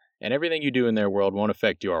world. And everything you do in their world won't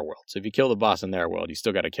affect your world. So if you kill the boss in their world, you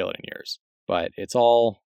still got to kill it in yours. But it's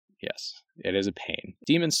all, yes, it is a pain.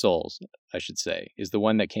 Demon's Souls, I should say, is the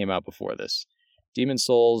one that came out before this. Demon's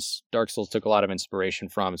Souls, Dark Souls took a lot of inspiration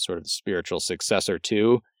from. It's sort of the spiritual successor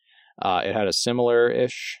to. It had a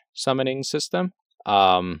similar-ish summoning system.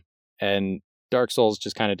 And Dark Souls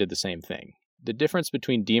just kind of did the same thing. The difference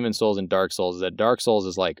between Demon's Souls and Dark Souls is that Dark Souls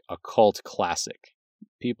is like a cult classic.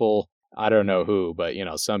 People... I don't know who, but,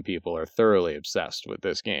 some people are thoroughly obsessed with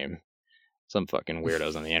this game. Some fucking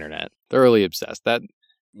weirdos on the internet. Thoroughly obsessed. That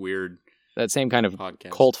same kind of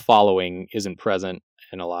podcast. Cult following isn't present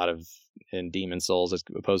in Demon's Souls as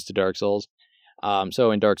opposed to Dark Souls.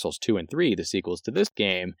 So in Dark Souls 2 and 3, the sequels to this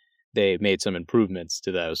game, they made some improvements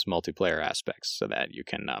to those multiplayer aspects so that you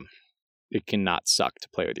can, it cannot suck to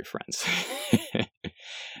play with your friends.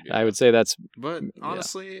 I would say that's... But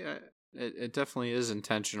honestly, it definitely is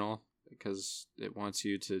intentional. Because it wants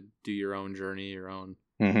you to do your own journey, your own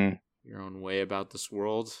way about this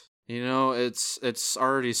world. It's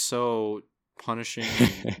already so punishing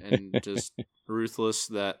and just ruthless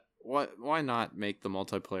that why not make the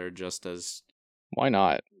multiplayer just as why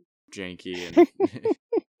not janky and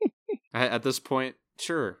at this point,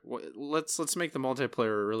 sure. Let's make the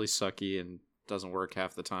multiplayer really sucky and doesn't work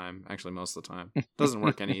half the time. Actually, most of the time, doesn't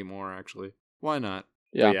work anymore. Actually, why not?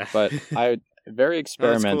 Yeah, but very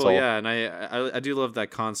experimental. Cool, yeah, and I do love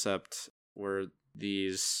that concept where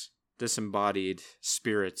these disembodied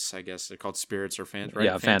spirits, I guess they're called spirits or phantoms, right?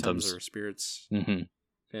 Yeah, phantoms or spirits. Mm-hmm.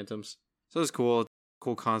 Phantoms. So it's cool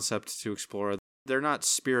concept to explore. They're not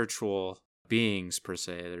spiritual beings per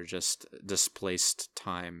se. They're just displaced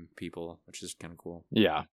time people, which is kind of cool.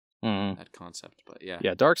 Yeah. Mm-hmm. That concept, but yeah.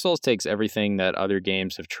 Yeah, Dark Souls takes everything that other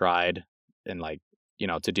games have tried and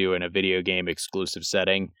to do in a video game exclusive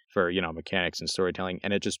setting for, mechanics and storytelling,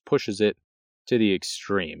 and it just pushes it to the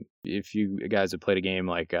extreme. If you guys have played a game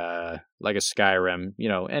like a Skyrim,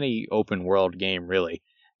 any open world game really,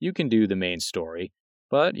 you can do the main story,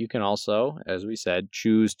 but you can also, as we said,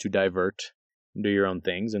 choose to divert, do your own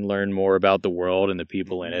things, and learn more about the world and the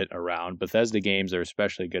people in it around. Bethesda games are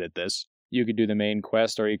especially good at this. You could do the main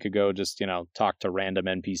quest, or you could go just, talk to random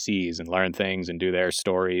NPCs and learn things and do their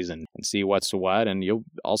stories and see what's what. And you'll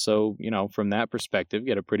also, from that perspective,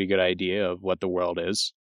 get a pretty good idea of what the world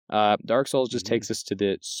is. Dark Souls just takes us to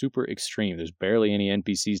the super extreme. There's barely any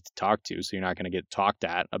NPCs to talk to, so you're not going to get talked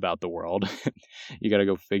at about the world. You got to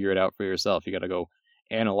go figure it out for yourself. You got to go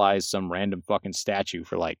analyze some random fucking statue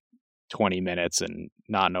for 20 minutes and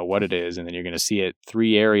not know what it is. And then you're going to see it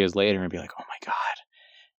 3 areas later and be like, oh my God.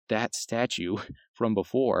 That statue from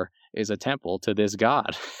before is a temple to this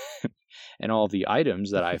god. And all the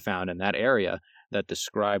items that I found in that area that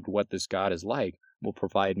described what this god is like will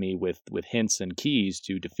provide me with hints and keys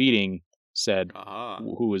to defeating said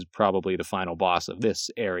who is probably the final boss of this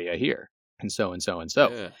area here. And so and so and so.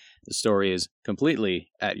 Yeah. The story is completely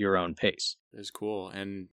at your own pace. It's cool.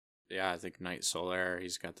 And yeah, I think Knight Solaire,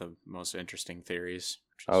 he's got the most interesting theories.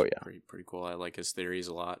 Pretty cool. I like his theories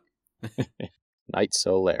a lot. Knight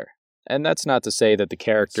Solaire. And that's not to say that the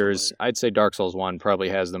characters, I'd say Dark Souls 1 probably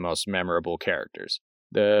has the most memorable characters.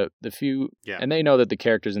 The few, and they know that the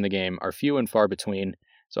characters in the game are few and far between,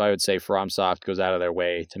 so I would say FromSoft goes out of their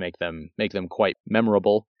way to make them quite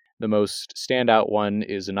memorable. The most standout one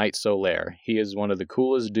is Knight Solaire. He is one of the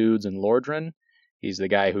coolest dudes in Lordran, He's the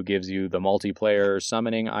guy who gives you the multiplayer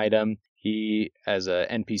summoning item. He, as a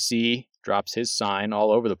NPC, drops his sign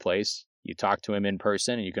all over the place. You talk to him in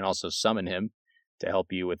person, and you can also summon him to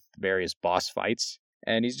help you with various boss fights.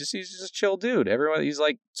 And he's just a chill dude. He's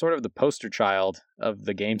like sort of the poster child of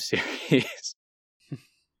the game series.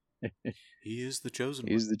 He is the chosen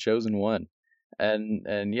one. He's the chosen one.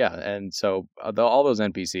 And so all those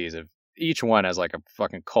NPCs have, each one has like a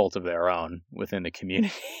fucking cult of their own within the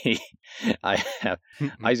community.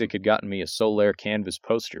 Isaac had gotten me a Solaire canvas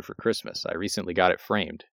poster for Christmas. I recently got it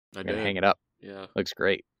framed. I'm gonna hang it up. Yeah, looks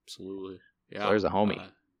great. Absolutely. Yeah, so there's a homie.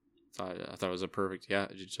 I thought it was a perfect. Yeah,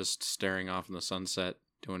 just staring off in the sunset,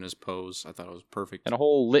 doing his pose. I thought it was perfect. And a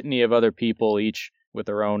whole litany of other people, each with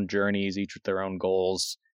their own journeys, each with their own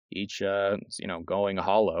goals, each going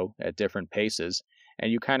hollow at different paces,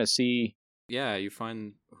 and you kind of see. Yeah, you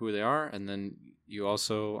find who they are, and then you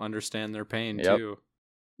also understand their pain, too.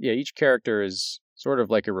 Yeah, each character is sort of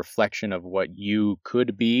like a reflection of what you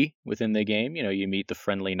could be within the game. You meet the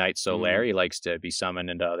friendly Knight Solaire. He likes to be summoned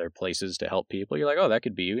into other places to help people. You're like, oh, that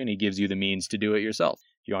could be you, and he gives you the means to do it yourself.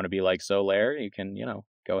 If you want to be like Solaire, you can,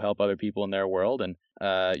 go help other people in their world, and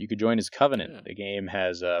you could join his covenant. Yeah. The game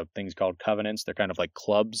has things called covenants. They're kind of like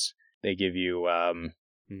clubs. They give you...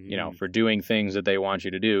 for doing things that they want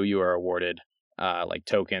you to do, you are awarded like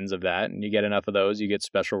tokens of that, and you get enough of those, you get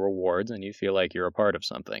special rewards, and you feel like you're a part of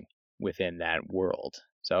something within that world.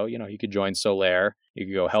 So, you could join Solaire, you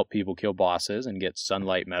could go help people kill bosses and get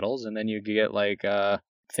sunlight medals, and then you could get like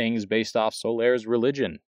things based off Solaire's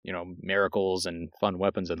religion, miracles and fun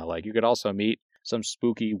weapons and the like. You could also meet some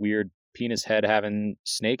spooky, weird, penis head having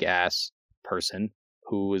snake ass person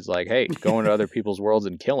who is like, hey, go into other people's worlds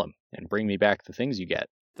and kill them and bring me back the things you get.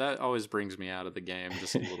 That always brings me out of the game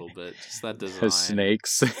just a little bit. Just that design. The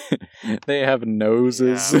snakes. They have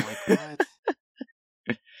noses. Yeah, I'm like,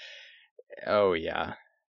 what? Oh, yeah.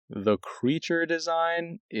 The creature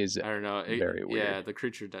design is I don't know. Very weird. Yeah, the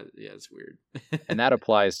creature it's weird. And that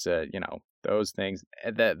applies to, those things.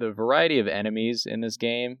 The variety of enemies in this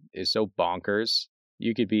game is so bonkers.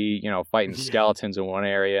 You could be, fighting skeletons in one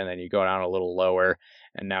area, and then you go down a little lower,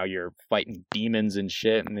 and now you're fighting demons and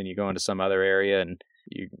shit, and then you go into some other area, and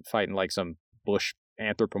you're fighting like some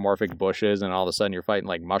anthropomorphic bushes, and all of a sudden you're fighting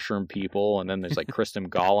like mushroom people, and then there's like crystal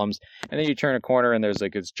golems, and then you turn a corner, and there's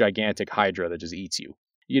like this gigantic hydra that just eats you.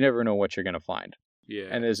 You never know what you're going to find. Yeah.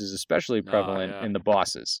 And this is especially prevalent in the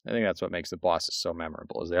bosses. I think that's what makes the bosses so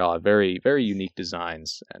memorable, is they all have very, very unique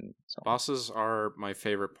designs. And so bosses are my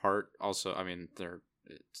favorite part. Also, I mean,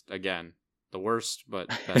 it's, again, the worst, but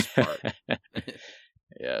best part.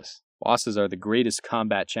 Yes. Bosses are the greatest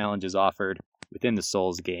combat challenges offered within the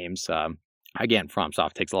Souls games. Again,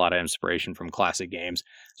 FromSoft takes a lot of inspiration from classic games.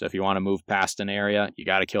 So if you want to move past an area, you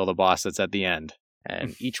got to kill the boss that's at the end.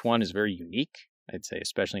 And each one is very unique, I'd say,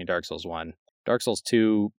 especially in Dark Souls 1. Dark Souls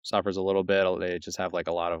 2 suffers a little bit. They just have like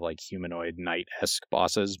a lot of like humanoid knight-esque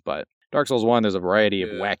bosses. But Dark Souls 1, there's a variety of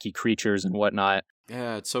wacky creatures and whatnot.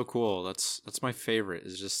 Yeah, it's so cool. That's my favorite.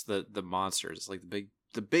 Is just the monsters, like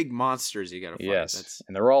the big monsters you gotta fight. Yes,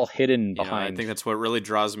 and they're all hidden behind. I think that's what really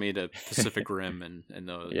draws me to Pacific Rim and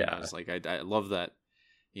those. Yeah, it's like I love that.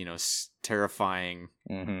 Terrifying,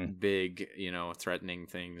 big, threatening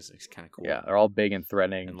things. It's kind of cool. Yeah, they're all big and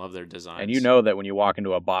threatening. And love their designs. And you know that when you walk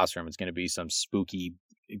into a boss room, it's going to be some spooky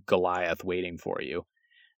Goliath waiting for you.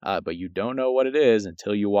 But you don't know what it is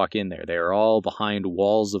until you walk in there. They're all behind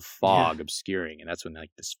walls of fog obscuring. And that's when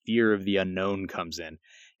like this fear of the unknown comes in.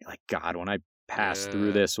 You're like, God, when I pass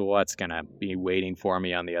through this, what's going to be waiting for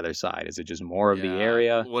me on the other side? Is it just more of the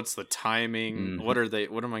area? What's the timing? What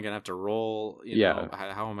am I going to have to roll?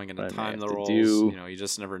 How am I going to time the rolls? You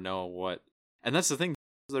just never know what. And that's the thing.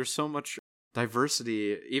 There's so much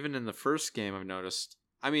diversity, even in the first game, I've noticed.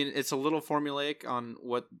 I mean, it's a little formulaic on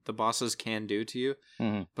what the bosses can do to you,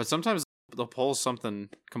 but sometimes they'll pull something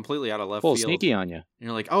completely out of left field. Sneaky on you. And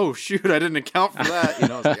you're like, oh, shoot, I didn't account for that.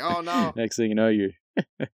 It's like, oh, no. Next thing you know, you...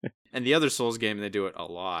 And the other Souls game, they do it a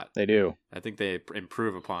lot. They do. I think they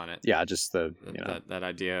improve upon it. Yeah, just that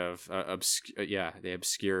idea of they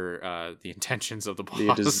obscure the intentions of the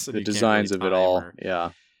boss. The designs of it all.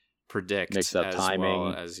 Yeah, predict mix up as timing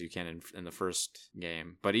well as you can in the first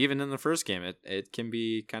game. But even in the first game, it can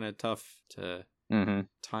be kind of tough to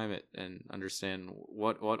time it and understand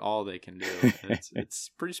what all they can do. It's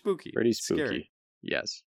pretty spooky. Pretty spooky. Scary.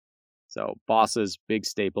 Yes. So bosses, big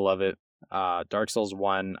staple of it. Dark Souls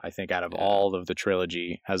 1, I think out of all of the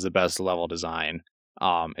trilogy, has the best level design.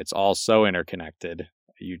 It's all so interconnected.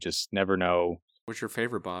 You just never know. What's your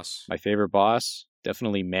favorite boss? My favorite boss?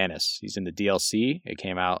 Definitely Manus. He's in the DLC. It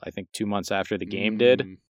came out, I think, 2 months after the game did.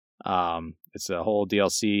 It's a whole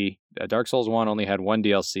DLC. Dark Souls 1 only had one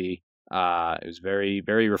DLC. It was very,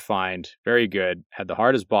 very refined, very good. Had the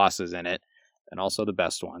hardest bosses in it, and also the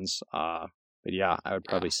best ones. But yeah, I would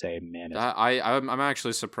probably say Manus. I'm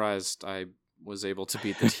actually surprised I was able to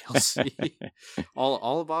beat the DLC.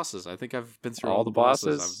 all the bosses. I think I've been through all the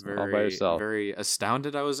bosses. I'm all by yourself. very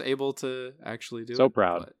astounded I was able to actually do it. So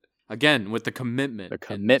proud. But again, with the commitment.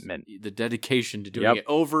 The dedication to doing it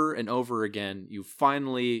over and over again. It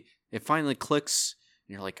finally clicks,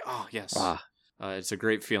 and you're like, oh, yes. It's a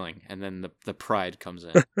great feeling. And then the pride comes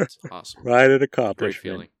in. It's awesome. Pride and accomplishment. Great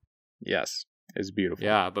feeling. Yes. It's beautiful.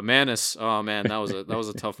 Yeah, but Manus, oh man, that was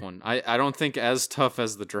a tough one. I don't think as tough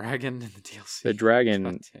as the dragon in the DLC. The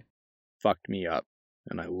dragon fucked me up,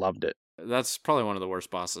 and I loved it. That's probably one of the worst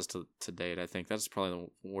bosses to date. I think that's probably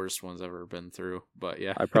the worst ones I've ever been through. But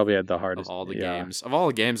yeah, I probably had the hardest of all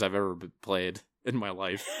the games I've ever played in my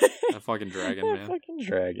life. That fucking dragon, man. Fucking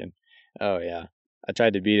dragon. Oh yeah, I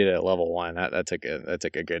tried to beat it at level 1. That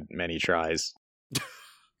took a good many tries.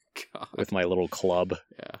 God. With my little club,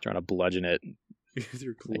 trying to bludgeon it.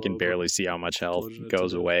 I can barely see how much health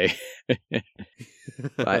goes away.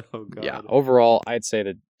 But yeah, overall, I'd say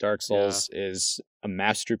that Dark Souls is a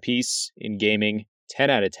masterpiece in gaming. 10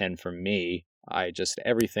 out of 10 for me.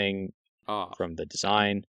 Everything from the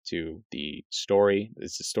design to the story.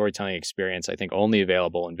 It's a storytelling experience, I think, only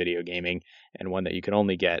available in video gaming, and one that you can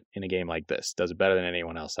only get in a game like this. Does it better than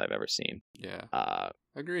anyone else I've ever seen. Yeah.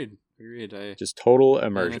 Agreed. Just total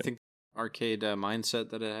immersion. And I think arcade mindset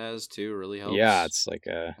that it has too really helps. Yeah, it's like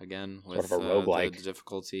again sort with of a roguelike. The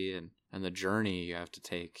difficulty and the journey you have to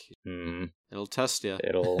take. Mm-hmm. It'll test you.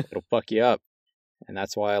 It'll fuck you up, and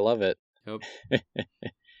that's why I love it. Yep.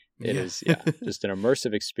 It is just an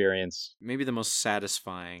immersive experience. Maybe the most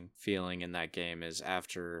satisfying feeling in that game is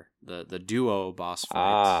after the duo boss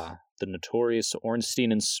fight. The notorious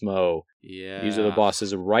Ornstein and Smough. Yeah. These are the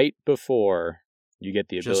bosses right before you get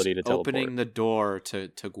the ability to teleport. Opening the door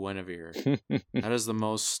to Guinevere. That is the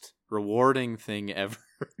most rewarding thing ever.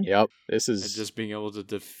 Yep. This is just being able to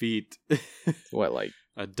defeat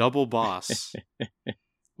a double boss.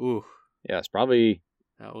 Ooh. Yeah, it's probably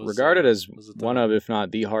regarded as one of, if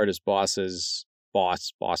not the hardest boss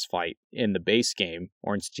fight in the base game,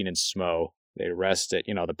 Ornstein and Smough. They rest at,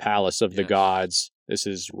 the Palace of the Gods. This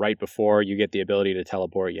is right before you get the ability to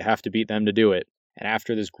teleport. You have to beat them to do it. And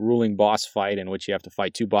after this grueling boss fight in which you have to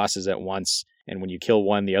fight 2 bosses at once, and when you kill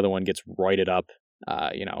one, the other one gets roided up,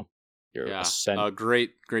 you're a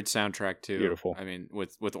great soundtrack too. Beautiful. I mean,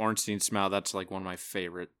 with Ornstein Smough, that's like one of my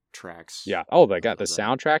favorite tracks. Yeah. Oh my god, the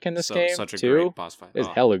soundtrack in this game such a too great boss fight. Is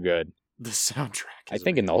hella good. The soundtrack. I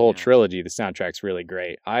think in the whole trilogy, the soundtrack's really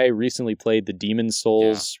great. I recently played the Demon's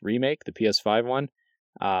Souls remake, the PS5 one.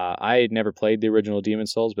 I had never played the original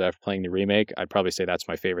Demon's Souls, but after playing the remake, I'd probably say that's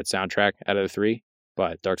my favorite soundtrack out of the 3.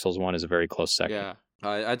 But Dark Souls 1 is a very close second. Yeah.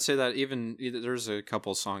 I'd say that there's a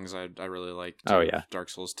couple songs I really like. Dark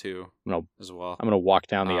Souls 2 as well. I'm gonna walk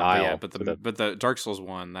down the aisle. But the Dark Souls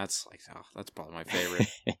 1, that's probably my favorite.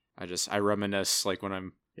 I reminisce like when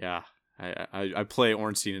I'm I play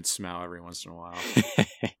Ornstein and Smough every once in a while.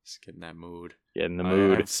 Just get in that mood. Get in the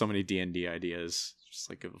mood. I have so many D&D ideas. Just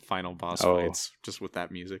like final boss fights, just with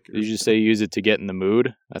that music. Did you say use it to get in the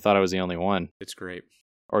mood? I thought I was the only one. It's great.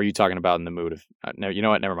 Or are you talking about in the mood of... no, you know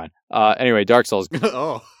what? Never mind. Anyway, Dark Souls.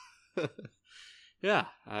 Oh. Yeah,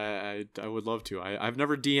 I would love to. I've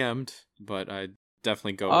never DM'd, but I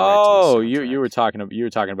definitely go right to the soundtrack. you were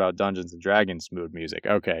talking about Dungeons and Dragons mood music.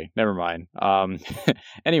 Okay, never mind.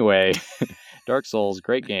 Anyway, Dark Souls,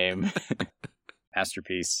 great game.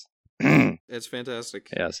 Masterpiece. It's fantastic.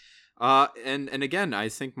 Yes. And again, I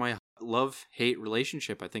think my love-hate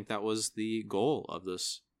relationship, I think that was the goal of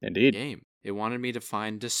this game. It wanted me to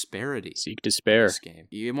find disparity. Seek despair. In this game.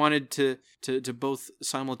 You wanted to both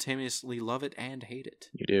simultaneously love it and hate it.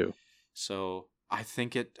 You do. So I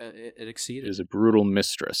think it exceeded. It is a brutal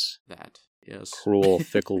mistress. That, yes. Cruel,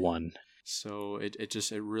 fickle one. So it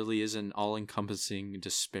really is an all-encompassing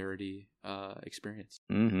disparity experience.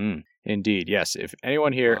 Mm-hmm. Indeed, yes. If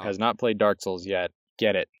anyone here has not played Dark Souls yet,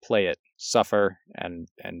 get it, play it, suffer and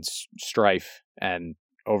strife and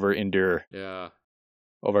endure. Yeah.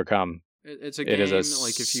 Overcome. It's a game, it is a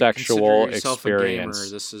like if you sexual consider yourself experience. a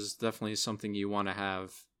gamer, this is definitely something you want to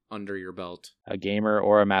have under your belt. A gamer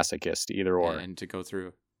or a masochist, either or. And to go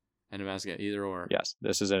through. And a masochist, either or. Yes,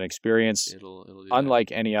 this is an experience it'll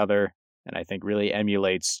unlike any other, and I think really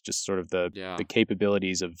emulates just sort of the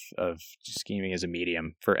capabilities of just gaming as a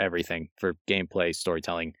medium for everything, for gameplay,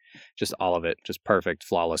 storytelling, just all of it. Just perfect,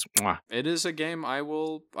 flawless. Mwah. It is a game I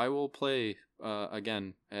will play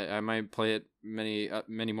again. I might play it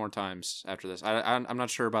many more times after this. I'm not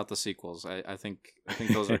sure about the sequels. I think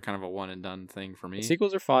those are kind of a one and done thing for me. The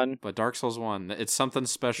sequels are fun, but Dark Souls 1, it's something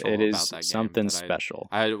special. It about is that game something that special.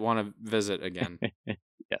 I want to visit again.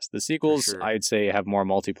 Yes, the sequels, sure. I'd say, have more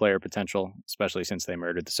multiplayer potential, especially since they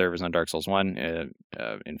murdered the servers on Dark Souls 1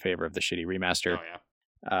 in favor of the shitty remaster. Oh,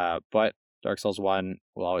 yeah. But Dark Souls 1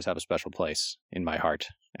 will always have a special place in my heart,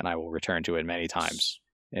 and I will return to it many times.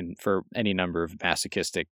 And for any number of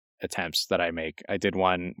masochistic attempts that I make. I did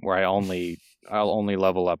one where I'll only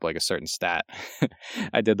level up like a certain stat.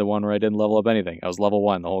 I did the one where I didn't level up anything. I was level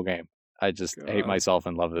 1 the whole game. I just hate myself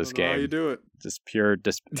and love this game. How you do it? Just pure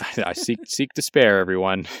I seek despair,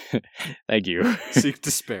 everyone. Thank you. Seek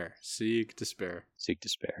despair. Seek despair. Seek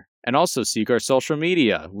despair. And also seek our social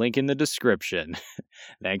media. Link in the description.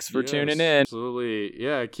 Thanks for tuning in. Absolutely.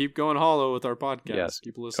 Yeah, keep going hollow with our podcast. Yes.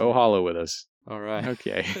 Keep listening. Go hollow with us. All right.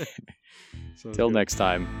 Okay. Till next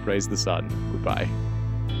time, praise the sun. Goodbye.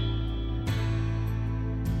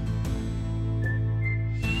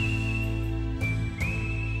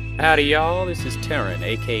 Howdy, y'all. This is Terran,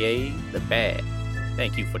 a.k.a. The Bad.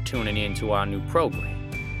 Thank you for tuning in to our new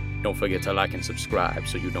program. Don't forget to like and subscribe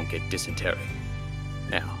so you don't get dysentery.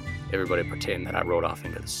 Now, everybody pretend that I rode off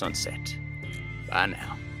into the sunset. Bye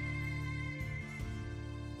now.